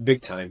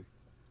 Big time.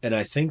 And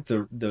I think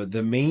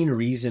the main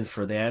reason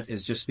for that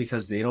is just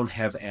because they don't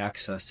have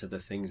access to the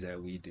things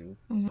that we do.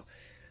 Mm-hmm.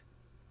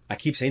 I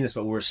keep saying this,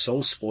 but we're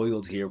so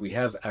spoiled here. We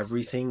have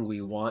everything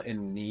we want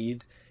and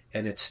need,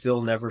 and it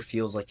still never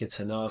feels like it's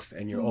enough,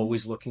 and you're Mm-hmm.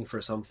 always looking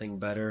for something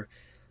better.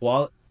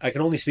 Well, I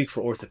can only speak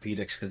for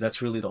orthopedics because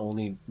that's really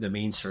the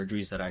main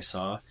surgeries that I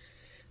saw.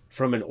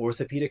 From an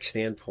orthopedic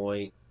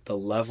standpoint, the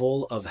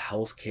level of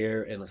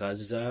healthcare in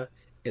Gaza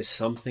is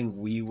something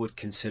we would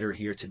consider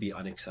here to be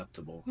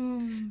unacceptable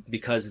Mm-hmm.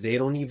 because they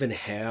don't even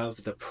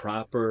have the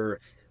proper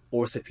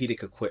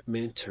orthopedic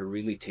equipment to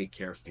really take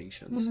care of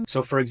patients. Mm-hmm.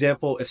 So, for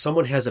example, if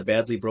someone has a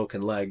badly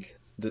broken leg,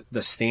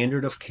 the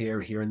standard of care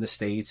here in the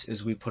States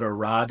is we put a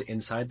rod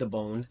inside the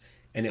bone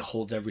and it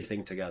holds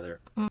everything together.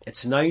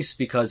 It's nice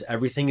because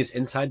everything is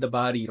inside the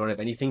body. You don't have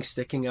anything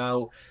sticking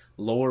out,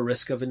 lower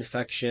risk of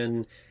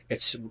infection.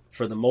 It's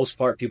for the most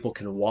part, people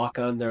can walk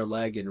on their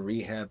leg and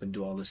rehab and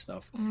do all this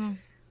stuff. Mm-hmm.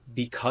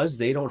 Because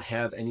they don't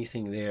have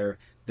anything there,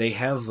 they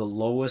have the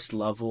lowest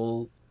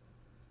level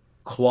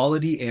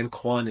quality and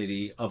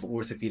quantity of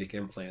orthopedic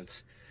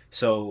implants.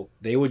 So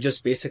they would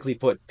just basically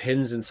put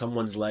pins in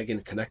someone's leg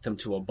and connect them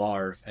to a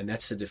bar, and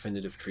that's the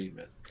definitive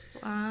treatment.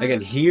 Wow.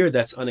 Again, here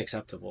that's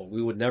unacceptable.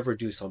 We would never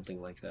do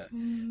something like that.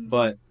 Mm-hmm.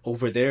 But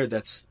over there,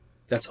 that's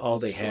all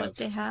they That's what have.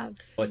 they have.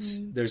 But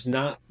Mm-hmm.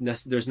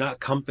 there's not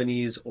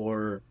companies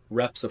or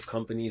reps of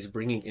companies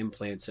bringing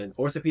implants in.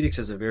 Orthopedics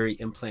is a very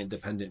implant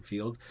dependent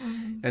field,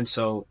 Mm-hmm. and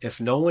so if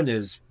no one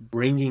is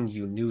bringing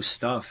you new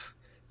stuff,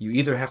 you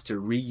either have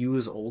to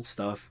reuse old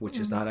stuff, which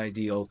is Mm-hmm. not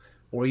ideal,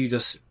 or you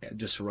just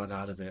run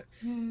out of it.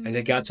 And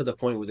it got to the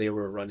point where they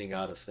were running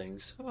out of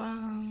things.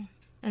 Wow.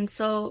 And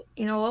so,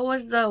 what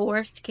was the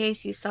worst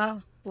case you saw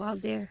while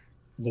there?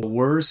 The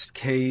worst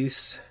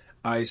case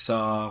I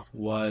saw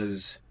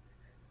was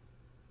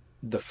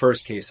the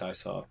first case I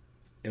saw.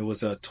 It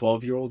was a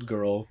 12-year-old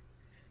girl.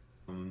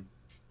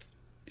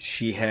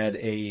 She had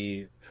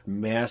a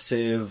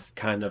massive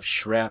kind of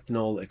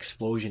shrapnel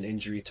explosion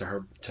injury to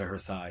her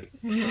thigh,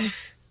 Mm-hmm.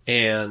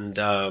 and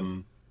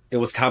it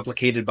was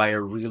complicated by a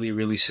really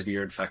really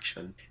severe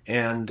infection.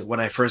 And when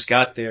I first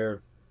got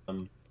there,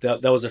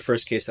 that was the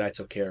first case that I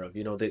took care of.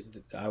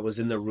 I was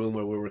in the room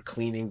where we were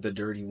cleaning the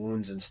dirty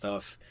wounds and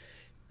stuff,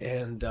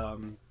 and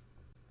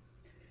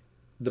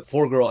the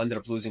poor girl ended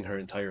up losing her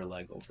entire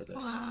leg over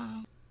this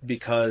Wow. You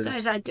guys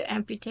because had to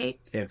amputate?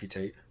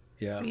 amputate,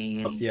 yeah,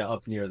 Really?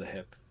 up near the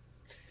hip.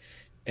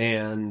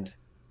 And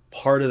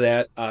part of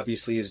that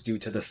obviously is due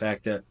to the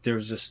fact that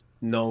there's just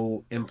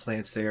no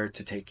implants there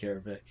to take care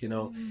of it.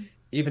 Mm-hmm.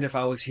 Even if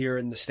I was here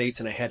in the States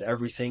and I had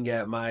everything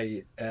at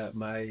my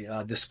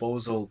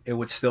disposal, it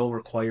would still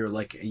require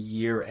like a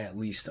year at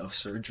least of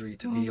surgery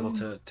to be able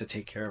to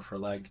take care of her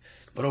leg.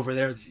 But over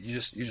there, you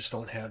just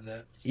don't have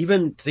that.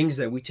 Even things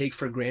that we take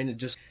for granted,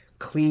 just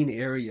clean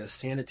areas,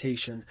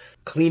 sanitation,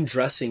 clean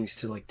dressings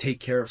to like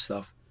take care of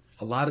stuff.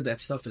 A lot of that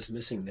stuff is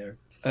missing there.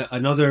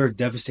 Another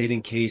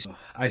devastating case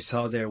I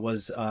saw there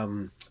was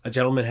a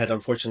gentleman had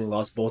unfortunately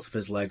lost both of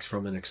his legs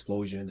from an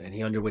explosion, and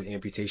he underwent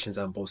amputations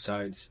on both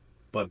sides.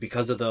 But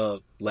because of the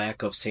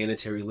lack of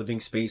sanitary living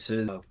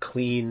spaces,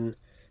 clean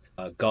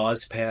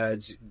gauze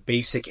pads,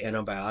 basic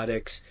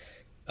antibiotics,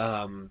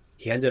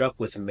 he ended up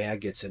with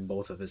maggots in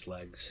both of his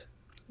legs.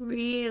 Yeah.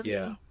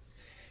 Really?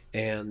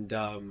 And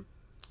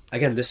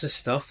again, this is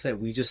stuff that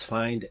we just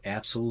find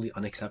absolutely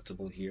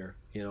unacceptable here.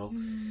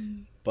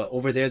 Mm. But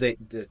over there,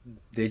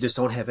 they just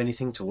don't have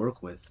anything to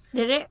work with.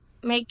 Did it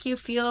make you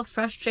feel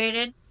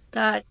frustrated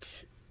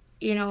that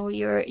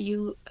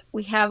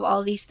we have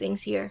all these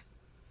things here?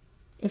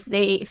 If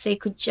they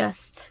could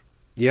just,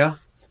 Yeah,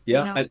 you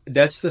yeah. know.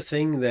 That's the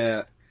thing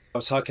that I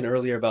was talking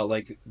earlier about,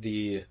 like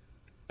the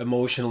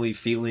emotionally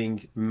feeling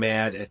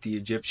mad at the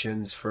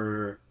Egyptians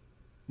for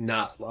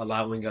not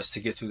allowing us to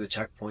get through the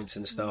checkpoints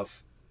and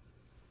stuff.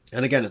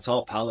 And again, it's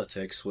all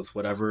politics with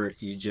whatever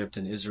Egypt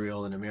and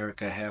Israel and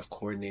America have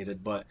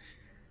coordinated. But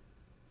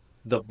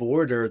the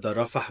border, the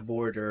Rafah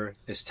border,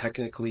 is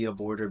technically a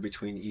border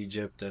between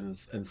Egypt and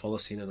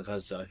Palestine and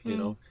Gaza, you Mm.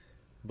 know,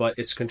 but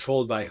it's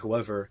controlled by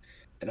whoever.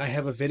 And I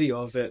have a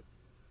video of it.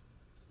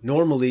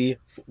 Normally,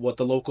 what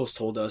the locals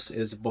told us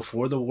is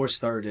before the war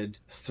started,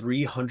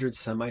 300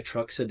 semi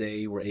trucks a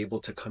day were able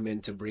to come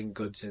in to bring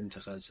goods into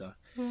Gaza.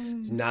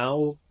 Mm.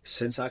 Now,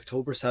 since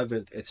October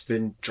 7th, it's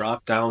been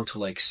dropped down to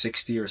like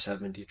 60 or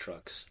 70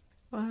 trucks.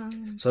 Wow.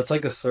 So that's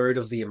like a third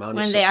of the amount of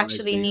When they supplies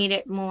actually we have. need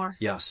it more.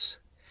 Yes.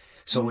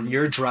 So when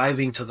you're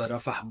driving to the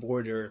Rafah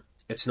border,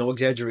 it's no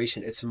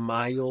exaggeration. It's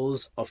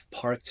miles of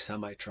parked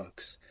semi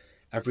trucks.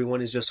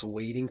 Everyone is just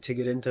waiting to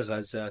get into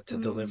Gaza to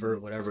deliver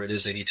whatever it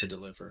is they need to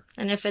deliver.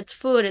 And if it's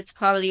food, it's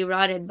probably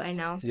rotted by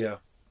now. Yeah.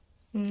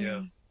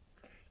 Yeah.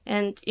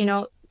 And,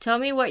 tell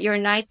me what your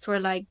nights were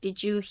like.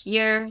 Did you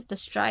hear the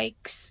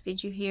strikes?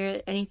 Did you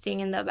hear anything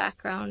in the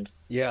background?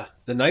 Yeah.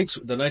 The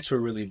nights were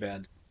really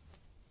bad.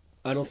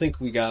 I don't think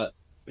we got,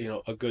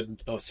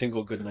 a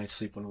single good night's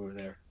sleep when we were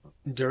there.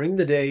 During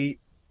the day,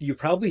 you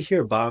probably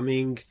hear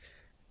bombing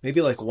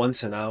maybe like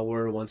once an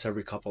hour, once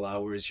every couple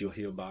hours you'll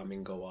hear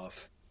bombing go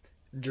off.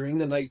 During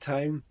the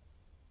nighttime,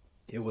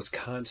 it was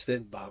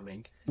constant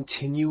bombing,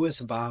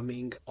 continuous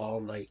bombing all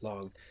night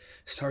long.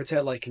 Starts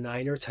at like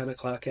 9 or 10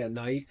 o'clock at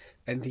night,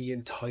 and the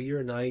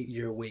entire night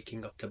you're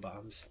waking up to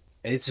bombs.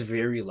 And it's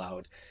very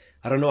loud.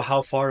 I don't know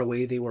how far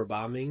away they were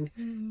bombing,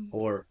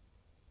 or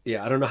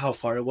yeah, I don't know how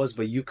far it was,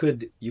 but you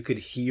could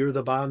hear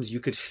the bombs,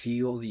 you could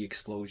feel the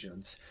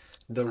explosions.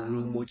 The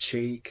room would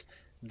shake,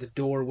 the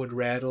door would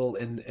rattle,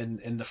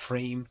 and the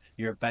frame,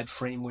 your bed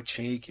frame would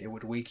shake. It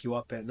would wake you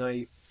up at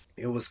night.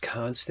 It was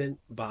constant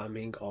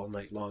bombing all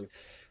night long.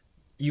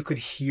 You could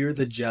hear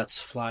the jets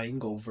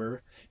flying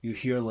over. You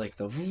hear like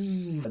the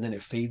vroom, and then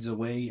it fades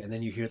away, and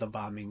then you hear the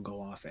bombing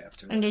go off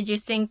after And that. did you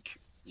think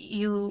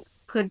you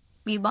could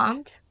be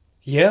bombed?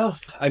 Yeah,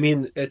 I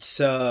mean,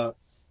 it's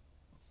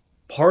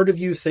part of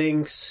you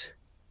thinks,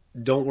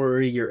 don't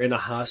worry, you're in a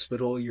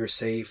hospital, you're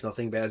safe,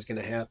 nothing bad's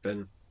gonna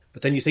happen.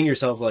 But then you think to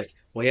yourself like,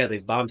 well, yeah,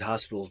 they've bombed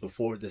hospitals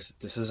before. This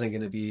isn't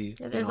gonna be,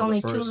 Yeah, there's the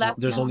only two first one. left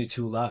There's now. only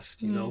two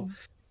left, you know.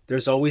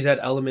 There's always that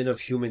element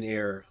of human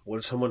error. What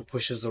if someone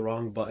pushes the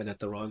wrong button at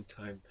the wrong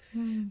time?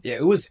 Yeah,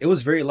 it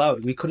was very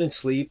loud. We couldn't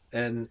sleep,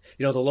 and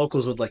the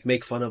locals would like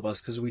make fun of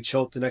us because we'd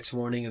show up the next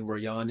morning and we're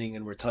yawning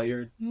and we're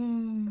tired,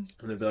 and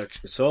they'd be like,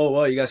 "So,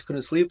 well, you guys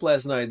couldn't sleep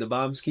last night? The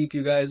bombs keep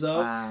you guys up?"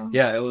 Wow.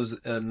 Yeah, it was,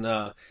 and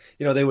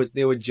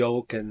they would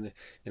joke and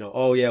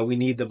oh yeah, we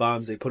need the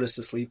bombs. They put us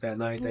to sleep at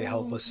night. They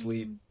help us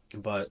sleep,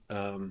 but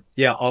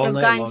yeah, all I've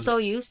night gotten long. so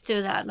used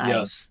to that life.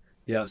 Yes,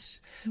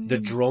 yes. The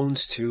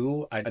drones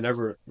too. I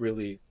never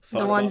really The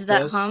thought ones about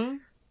that this.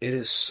 hum. It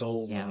is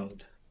so Yeah.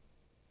 loud.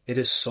 It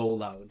is so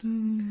loud.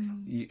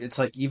 It's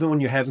like even when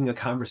you're having a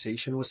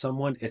conversation with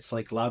someone, it's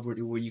like loud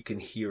where you can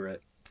hear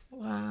it.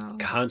 Wow.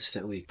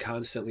 Constantly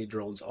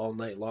drones all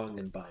night long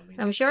and bombing.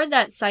 I'm sure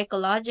that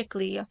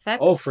psychologically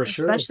affects, Oh, for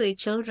sure. especially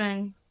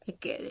children,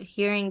 like,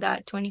 hearing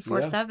that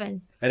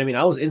 24/7. And I mean,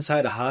 I was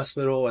inside a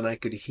hospital and I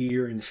could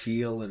hear and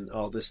feel and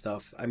all this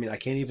stuff. I mean, I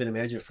can't even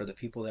imagine for the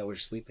people that were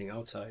sleeping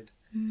outside.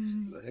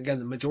 Again,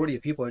 the majority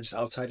of people are just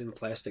outside in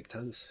plastic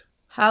tents.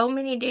 How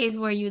many days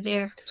were you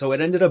there? So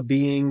it ended up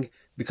being,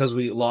 because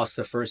we lost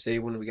the first day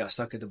when we got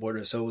stuck at the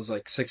border. So it was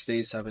like 6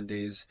 days, 7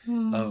 days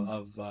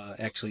of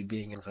actually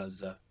being in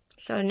Gaza.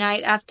 So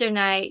night after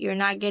night, you're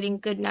not getting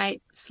good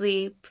night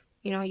sleep.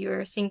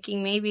 You're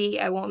thinking maybe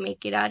I won't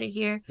make it out of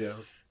here. Yeah.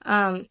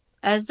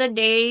 As the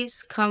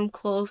days come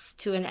close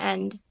to an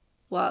end,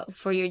 well,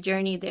 for your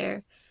journey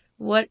there,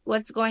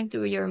 what's going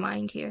through your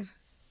mind here?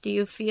 Do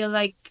you feel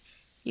like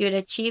you had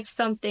achieved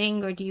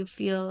something, or do you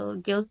feel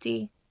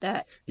guilty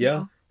that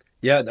Yeah.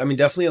 Yeah, I mean,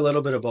 definitely a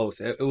little bit of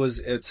both.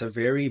 It's a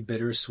very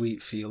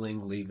bittersweet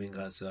feeling leaving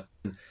Gaza.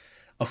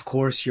 Of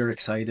course, you're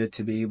excited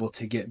to be able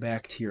to get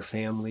back to your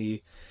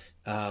family.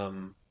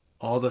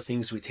 All the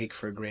things we take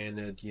for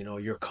granted,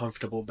 your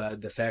comfortable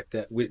bed, the fact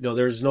that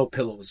there's no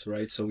pillows,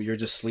 right? So you're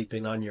just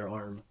sleeping on your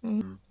arm.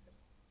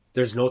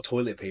 There's no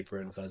toilet paper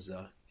in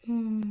Gaza.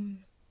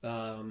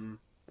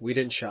 We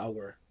didn't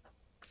shower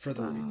for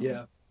the week.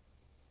 Yeah.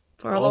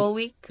 For a whole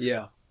week?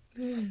 Yeah.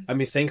 I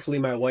mean, thankfully,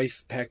 my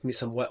wife packed me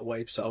some wet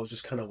wipes, so I was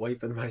just kind of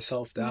wiping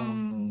myself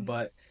down.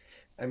 But,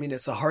 I mean,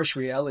 it's a harsh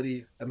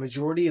reality. A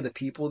majority of the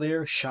people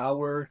there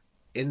shower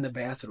in the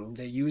bathroom.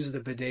 They use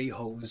the bidet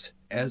hose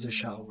as a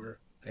shower.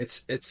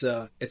 It's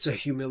a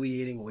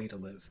humiliating way to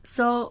live.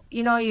 So,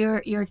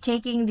 you're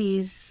taking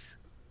these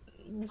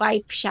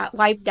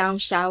wipe down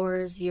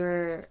showers,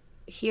 you're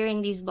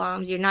hearing these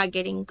bombs, you're not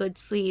getting good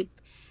sleep.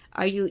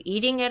 Are you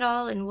eating at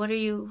all? And what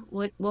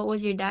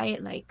was your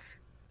diet like?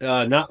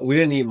 We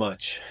didn't eat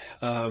much.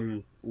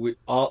 We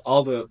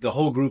all the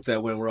whole group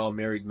that went were all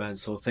married men,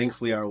 so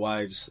thankfully our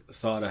wives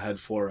thought ahead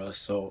for us.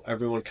 So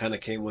everyone kind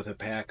of came with a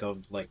pack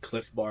of like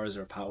Cliff bars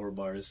or Power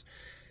bars.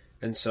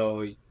 And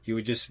so you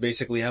would just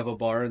basically have a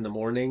bar in the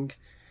morning,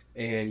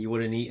 and you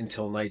wouldn't eat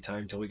until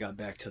nighttime, till we got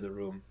back to the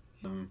room.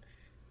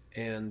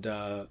 And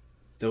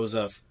there was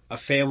a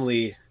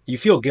family. You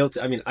feel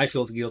guilty. I mean, I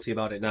feel guilty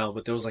about it now,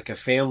 but there was like a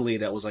family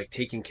that was like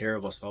taking care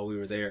of us while we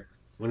were there.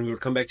 When we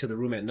would come back to the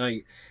room at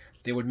night,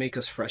 they would make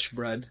us fresh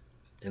bread,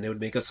 and they would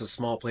make us a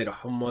small plate of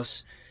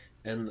hummus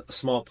and a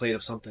small plate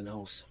of something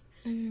else.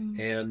 Mm.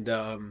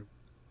 And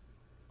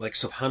like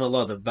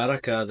subhanallah, the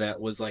barakah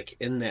that was like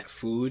in that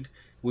food.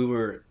 We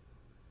were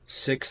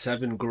 6,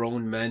 7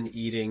 grown men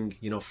eating,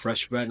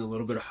 fresh bread and a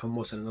little bit of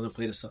hummus and another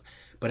plate of stuff.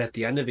 But at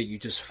the end of it, you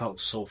just felt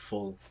so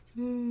full.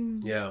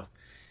 Mm. Yeah.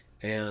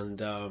 And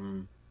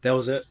that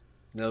was it.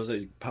 That was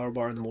a power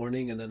bar in the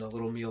morning and then a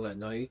little meal at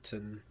night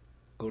and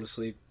go to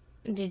sleep.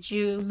 Did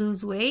you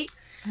lose weight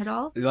at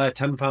all?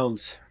 10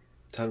 pounds.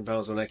 10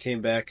 pounds. When I came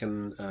back,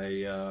 and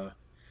I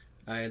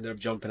ended up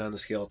jumping on the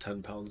scale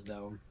 10 pounds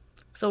down.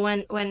 So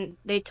when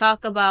they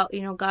talk about,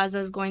 Gaza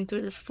is going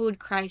through this food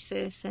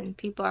crisis and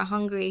people are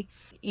hungry,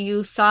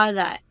 you saw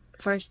that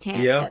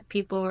firsthand, Yeah. that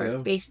people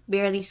were Yeah.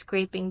 barely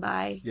scraping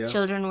by. Yeah.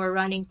 Children were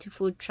running to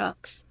food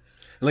trucks.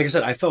 And like I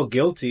said, I felt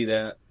guilty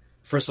that,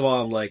 first of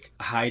all, I'm like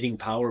hiding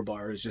power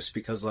bars just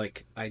because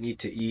like I need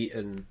to eat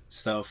and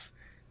stuff,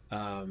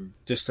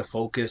 just to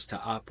focus, to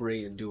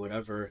operate and do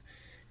whatever.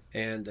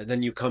 And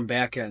then you come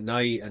back at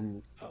night,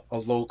 and a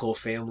local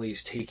family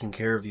is taking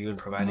care of you and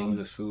providing you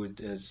with food.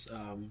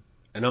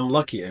 And I'm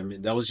lucky. I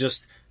mean, that was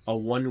just a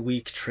 1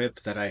 week trip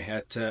that I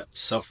had to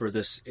suffer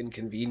this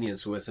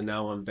inconvenience with, and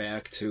now I'm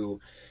back to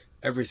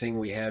everything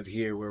we have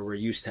here, where we're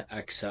used to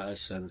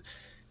excess. And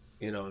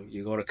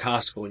you go to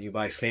Costco and you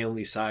buy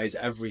family size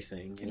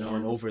everything, and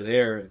over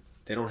there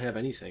they don't have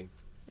anything.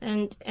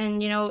 And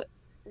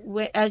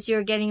as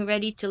you're getting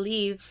ready to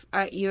leave,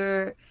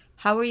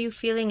 how are you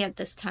feeling at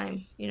this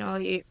time?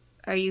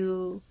 Are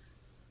you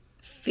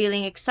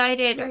feeling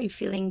excited? Are you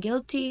feeling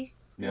guilty?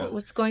 Yeah.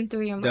 What's going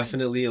through your mind?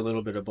 Definitely a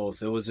little bit of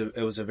both. It was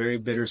a very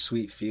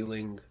bittersweet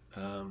feeling,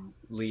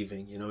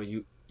 leaving.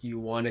 You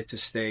wanted to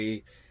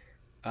stay.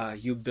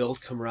 You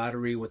built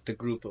camaraderie with the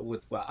group.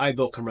 I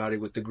built camaraderie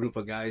with the group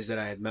of guys that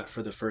I had met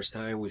for the first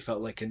time. We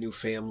felt like a new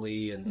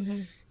family,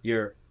 and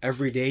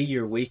every day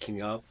you're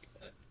waking up.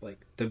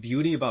 Like, the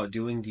beauty about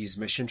doing these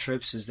mission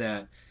trips is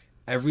that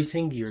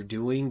everything you're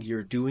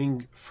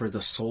doing for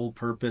the sole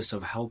purpose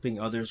of helping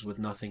others with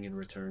nothing in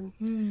return.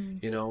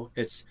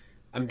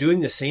 I'm doing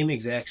the same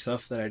exact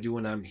stuff that I do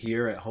when I'm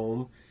here at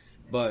home,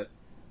 but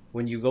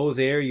when you go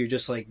there, you're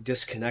just like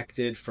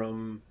disconnected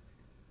from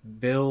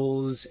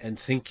bills and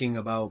thinking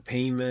about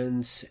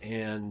payments,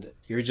 and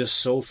you're just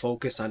so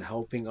focused on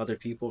helping other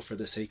people for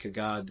the sake of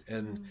God.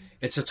 And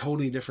it's a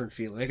totally different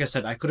feeling. Like I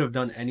said, I could have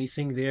done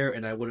anything there,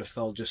 and I would have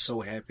felt just so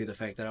happy the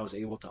fact that I was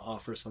able to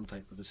offer some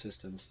type of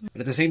assistance.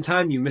 But at the same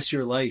time, you miss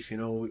your life.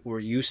 We're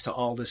used to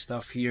all this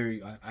stuff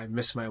here. I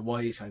miss my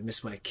wife, I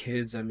miss my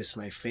kids, I miss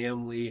my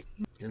family.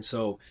 And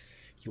so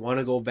you want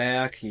to go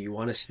back, you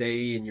want to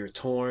stay, and you're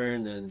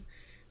torn. And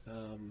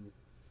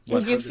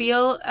did you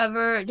feel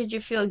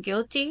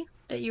guilty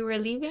that you were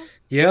leaving?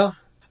 Yeah.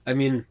 I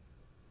mean,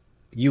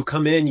 you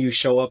come in, you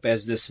show up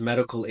as this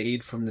medical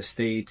aid from the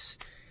States,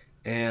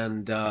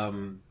 and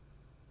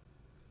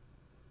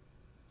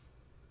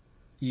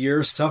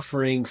you're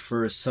suffering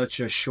for such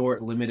a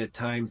short, limited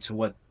time to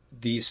what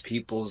these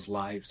people's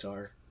lives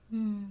are.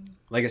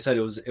 Like I said,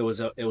 it was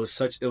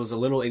a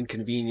little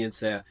inconvenience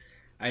that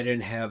I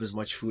didn't have as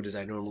much food as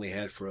I normally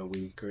had for a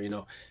week,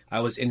 or I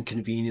was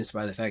inconvenienced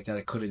by the fact that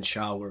I couldn't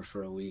shower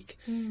for a week.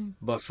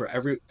 But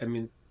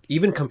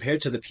even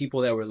compared to the people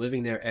that were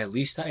living there, at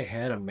least I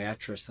had a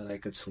mattress that I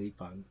could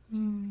sleep on.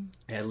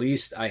 At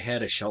least I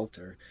had a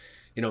shelter.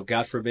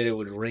 God forbid it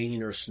would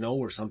rain or snow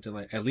or something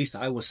like. At least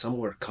I was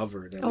somewhere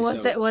covered.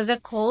 Was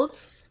it cold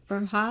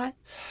or hot?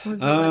 What was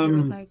the weather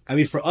like? I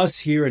mean, for us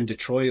here in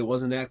Detroit, it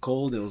wasn't that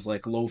cold. It was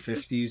like low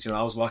 50s.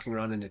 I was walking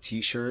around in a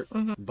t-shirt.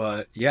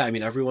 But yeah, I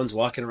mean, everyone's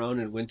walking around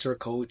in winter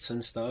coats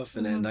and stuff.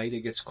 And at night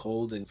it gets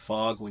cold and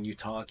fog when you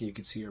talk, and you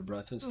can see your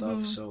breath and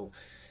stuff. So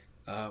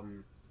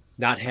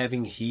not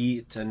having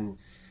heat, and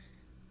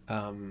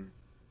I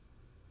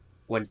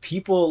want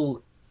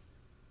people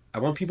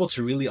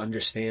to really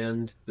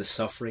understand the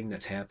suffering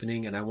that's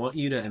happening, and I want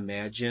you to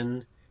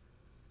imagine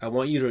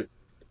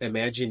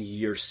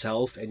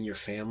yourself and your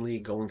family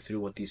going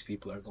through what these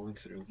people are going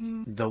through.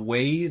 The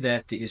way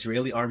that the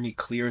Israeli army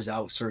clears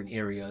out certain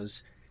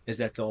areas is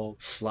that they'll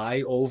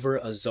fly over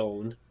a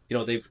zone.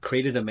 They've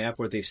created a map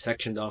where they've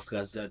sectioned off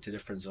Gaza to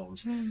different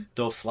zones.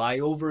 They'll fly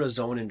over a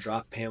zone and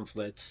drop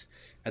pamphlets,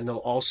 and they'll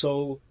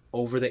also,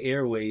 over the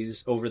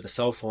airways, over the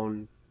cell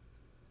phone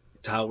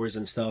towers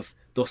and stuff,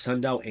 they'll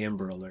send out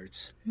Amber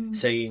Alerts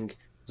saying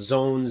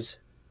zones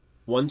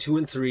 1, 2,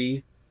 and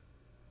 3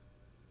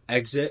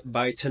 exit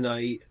by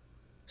tonight,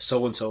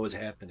 so and so is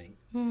happening.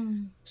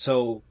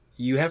 So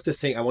you have to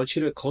think. I want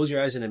you to close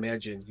your eyes and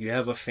imagine you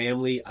have a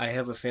family. I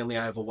have a family.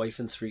 I have a wife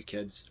and 3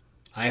 kids.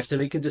 I have to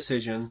make a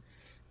decision.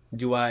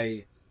 Do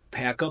I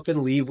pack up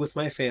and leave with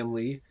my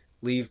family,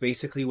 leave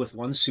basically with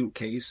one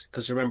suitcase.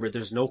 Because remember,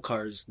 there's no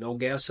cars, no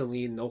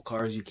gasoline, no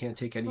cars. You can't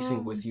take anything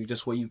Oh, with you,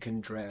 just what you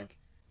can drag.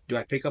 Do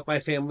I pick up my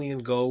family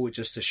and go with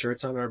just the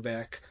shirts on our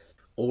back?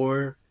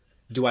 Or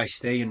do I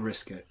stay and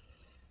risk it?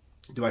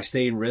 Do I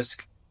stay and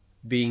risk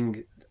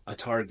being a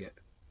target?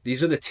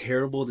 These are the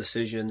terrible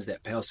decisions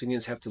that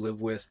Palestinians have to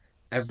live with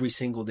every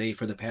single day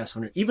for the past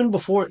 100, even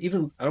before,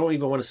 even, I don't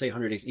even want to say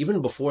 100 days,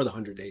 even before the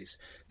 100 days.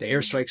 The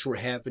airstrikes were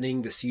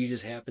happening, the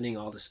sieges happening,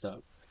 all this stuff.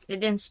 it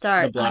didn't The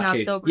start on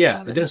blockade. October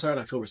Yeah, it didn't 7th. start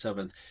on October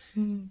 7th.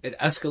 Mm. It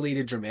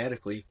escalated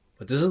dramatically.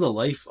 But this is the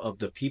life of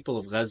the people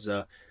of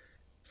Gaza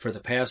for the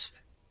past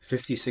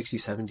 50, 60,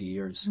 70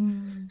 years.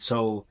 Mm.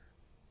 So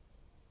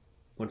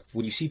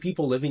when you see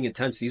people living in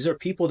tents, these are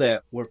people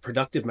that were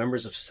productive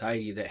members of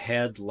society, that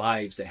had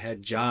lives, that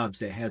had jobs,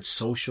 that had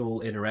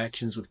social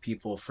interactions with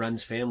people,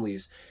 friends,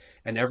 families,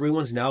 and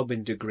everyone's now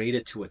been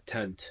degraded to a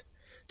tent.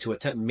 To a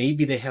tent.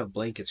 Maybe they have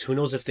blankets. Who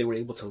knows if they were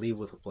able to leave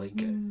with a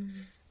blanket? Mm.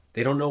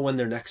 They don't know when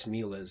their next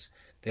meal is.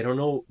 They don't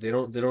know. They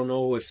don't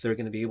know if they're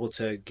going to be able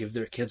to give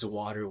their kids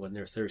water when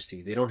they're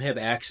thirsty. They don't have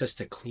access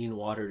to clean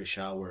water to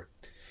shower.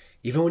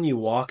 Even when you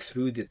walk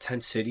through the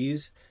tent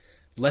cities,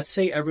 let's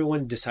say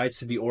everyone decides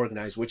to be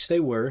organized, which they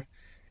were,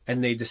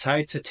 and they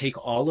decide to take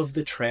all of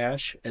the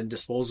trash and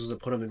disposals and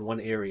put them in one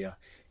area.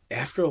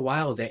 After a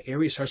while, that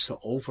area starts to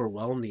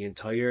overwhelm the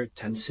entire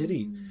tent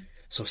city. Mm.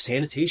 So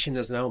sanitation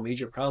is now a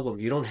major problem.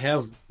 You don't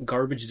have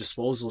garbage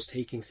disposals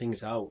taking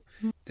things out.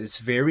 It's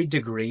very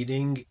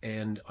degrading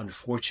and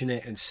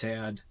unfortunate and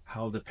sad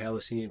how the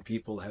Palestinian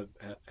people have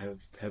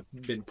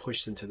been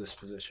pushed into this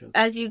position.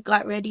 As you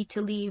got ready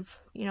to leave,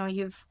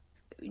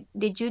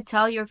 did you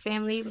tell your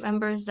family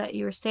members that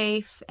you're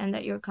safe and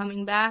that you're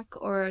coming back,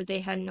 or they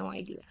had no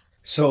idea?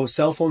 So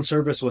cell phone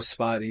service was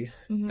spotty,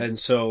 Mm-hmm. and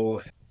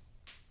so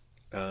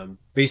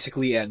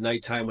basically at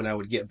nighttime when I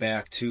would get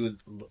back to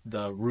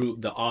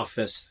the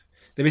office,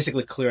 they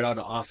basically cleared out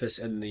an office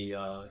in the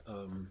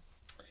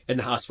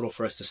hospital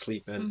for us to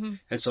sleep in. Mm-hmm.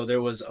 And so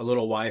there was a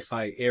little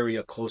Wi-Fi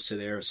area close to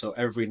there. So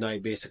every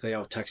night, basically, I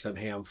would text them,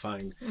 "Hey, I'm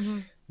fine." Mm-hmm.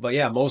 But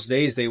yeah, most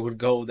days they would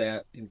go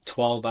that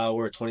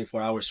 12-hour,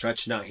 24-hour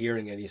stretch, not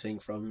hearing anything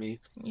from me.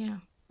 Yeah.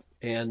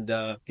 And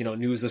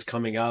news is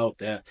coming out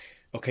that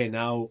okay,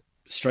 now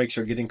strikes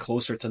are getting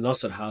closer to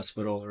Nusrat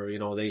Hospital,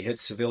 or they hit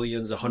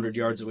civilians 100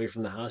 yards away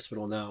from the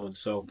hospital now. And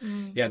so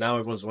Mm-hmm. yeah, now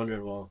everyone's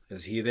wondering, well,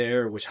 is he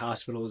there? Which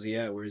hospital is he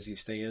at? Where is he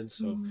staying?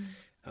 So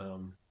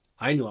um,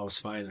 I knew I was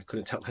fine. I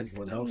couldn't tell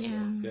anyone else. Yeah.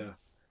 So,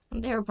 yeah.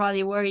 They were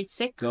probably worried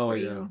sick Oh for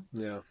yeah, you.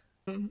 yeah.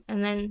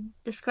 And then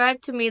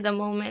describe to me the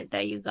moment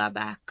that you got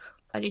back.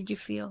 How did you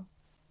feel?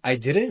 I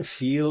didn't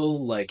feel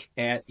like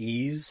at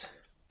ease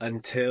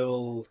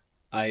until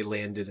I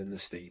landed in the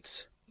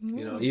States.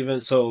 Mm.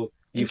 Even so,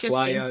 you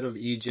fly Interesting. out of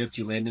Egypt,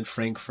 you land in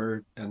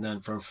Frankfurt, and then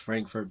from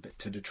Frankfurt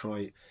to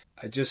Detroit.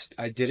 I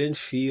didn't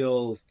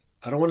feel,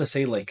 I don't want to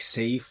say like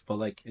safe, but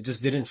like it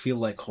just didn't feel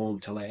like home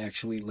till I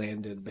actually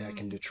landed back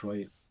in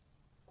Detroit.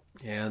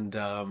 And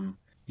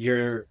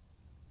you're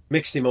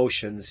mixed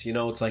emotions.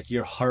 It's like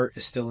your heart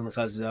is still in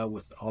Gaza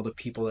with all the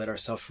people that are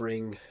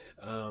suffering.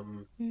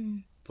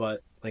 Mm.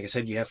 But like I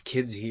said, you have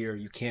kids here.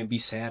 You can't be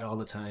sad all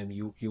the time.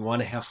 You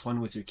want to have fun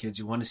with your kids.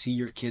 You want to see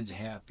your kids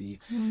happy.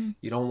 Mm.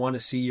 You don't want to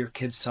see your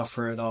kids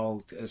suffer at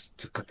all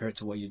compared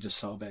to what you just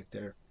saw back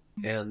there.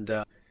 And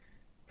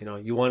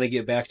you want to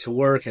get back to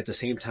work. At the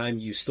same time,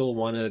 you still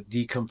want to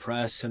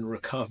decompress and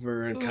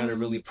recover and kind of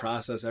really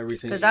process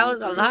everything Because you that went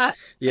was a through. lot.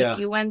 Yeah, Like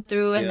you went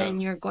through and yeah,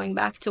 then you're going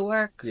back to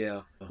work.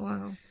 yeah.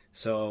 Wow.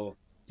 So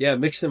yeah,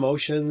 mixed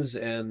emotions,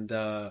 and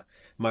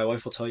my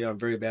wife will tell you I'm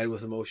very bad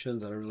with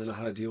emotions. I don't really know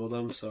how to deal with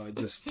them, so I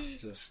just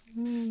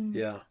Mm.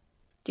 yeah.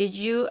 Did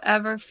you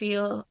ever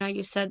feel,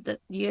 you said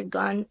that you had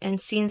gone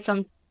and seen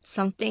some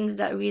things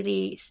that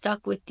really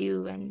stuck with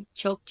you and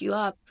choked you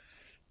up.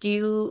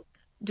 Do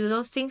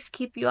those things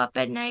keep you up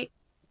at night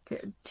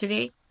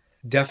today?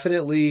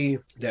 Definitely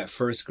that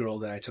first girl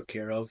that I took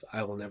care of,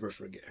 I will never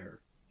forget her.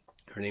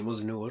 Her name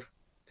was Noor,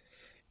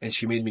 and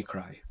she made me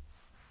cry.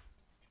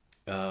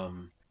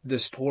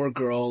 This poor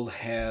girl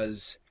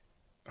has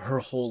her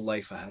whole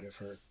life ahead of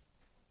her.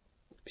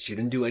 She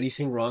didn't do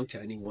anything wrong to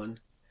anyone.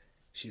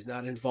 She's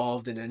not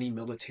involved in any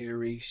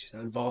military. She's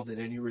not involved in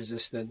any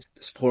resistance.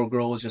 This poor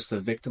girl was just a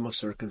victim of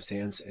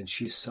circumstance, and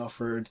she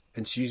suffered,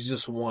 and she's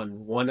just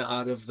one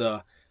out of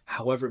the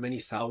however many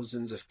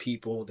thousands of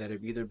people that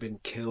have either been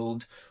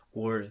killed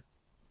or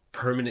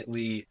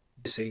permanently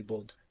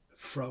disabled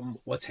from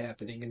what's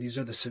happening. And these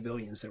are the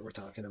civilians that we're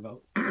talking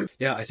about.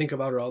 Yeah, I think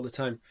about her all the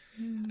time.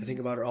 I think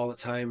about her all the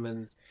time,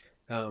 and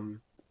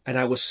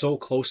I was so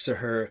close to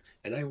her,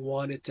 and I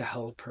wanted to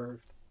help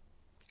her,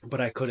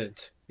 but I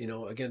couldn't.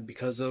 Again,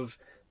 because of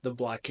the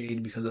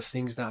blockade, because of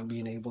things not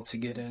being able to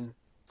get in.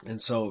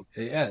 And so,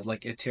 yeah,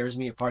 like it tears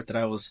me apart that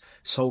I was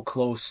so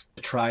close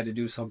to try to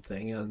do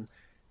something, and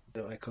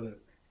I couldn't.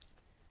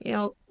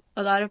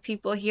 A lot of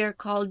people here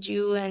called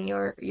you and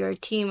your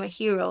team a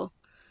hero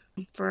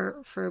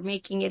for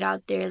making it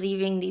out there,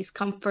 leaving these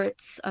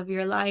comforts of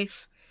your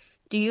life.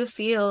 Do you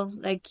feel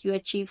like you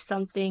achieved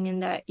something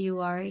and that you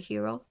are a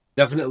hero?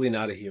 Definitely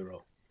not a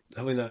hero.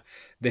 I mean,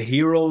 the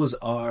heroes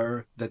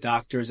are the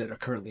doctors that are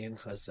currently in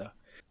Gaza.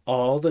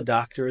 All the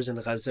doctors in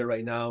Gaza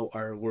right now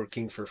are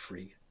working for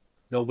free.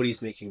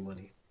 Nobody's making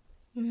money.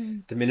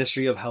 Mm. The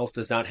Ministry of Health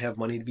does not have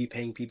money to be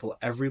paying people.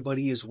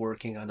 Everybody is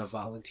working on a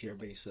volunteer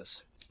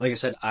basis. Like I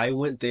said, I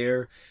went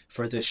there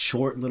for this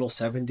short little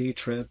 7 day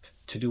trip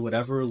to do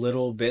whatever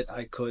little bit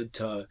I could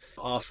to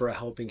offer a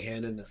helping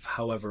hand in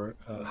however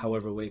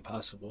way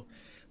possible.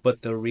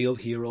 But the real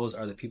heroes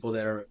are the people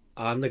that are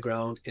on the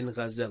ground in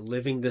Gaza,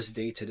 living this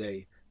day to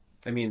day.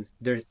 I mean,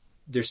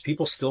 there's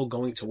people still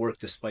going to work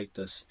despite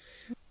this.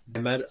 I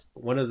met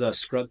one of the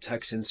scrub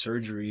techs in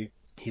surgery.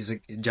 He's a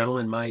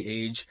gentleman my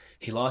age.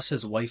 He lost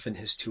his wife and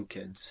his 2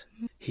 kids.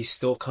 He's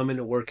still coming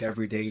to work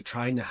every day,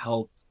 trying to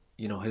help,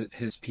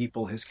 his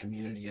people, his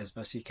community as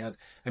best he can.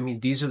 I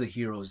mean, these are the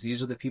heroes.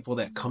 These are the people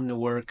that come to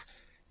work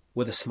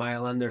with a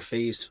smile on their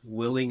face,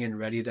 willing and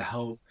ready to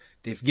help.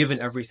 They've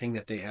given everything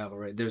that they have, all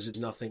right? There's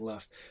nothing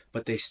left,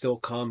 but they still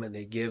come and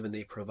they give and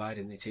they provide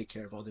and they take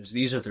care of others.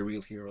 These are the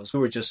real heroes. We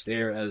were just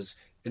there as,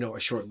 a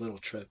short little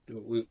trip.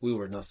 We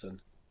were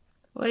nothing.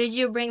 What did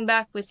you bring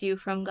back with you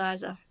from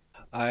Gaza?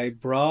 I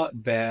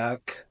brought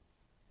back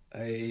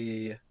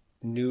a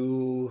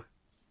new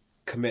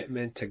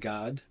commitment to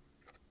God.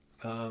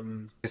 I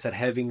said,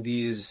 having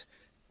these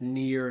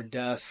near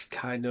death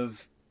kind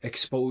of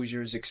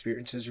exposures,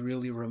 experiences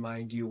really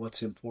remind you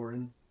what's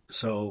important.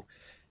 So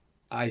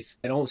I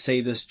don't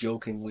say this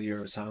jokingly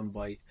or a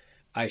soundbite.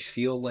 I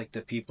feel like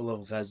the people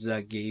of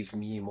Gaza gave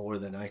me more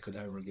than I could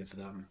ever give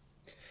them.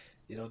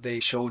 They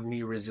showed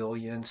me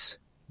resilience.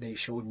 They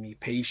showed me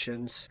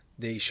patience.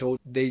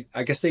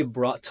 I guess they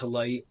brought to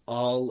light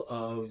all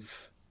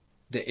of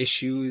the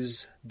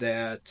issues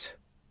that,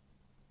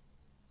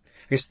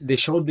 I guess they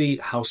showed me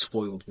how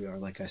spoiled we are,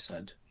 like I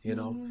said.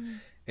 Mm.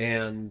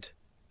 And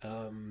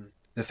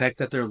the fact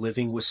that they're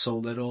living with so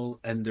little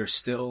and they're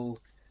still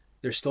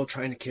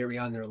trying to carry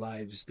on their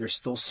lives. They're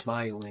still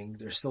smiling.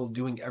 They're still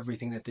doing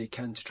everything that they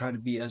can to try to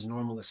be as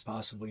normal as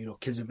possible.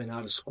 Kids have been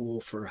out of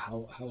school for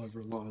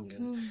however long,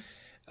 and Mm.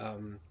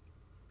 um,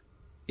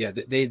 yeah,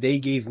 they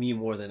gave me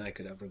more than I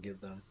could ever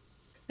give them.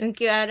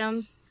 Thank you,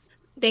 Adam.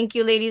 Thank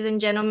you, ladies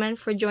and gentlemen,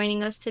 for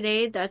joining us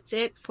today. That's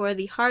it for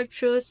the hard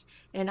truths,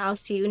 and I'll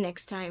see you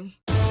next time.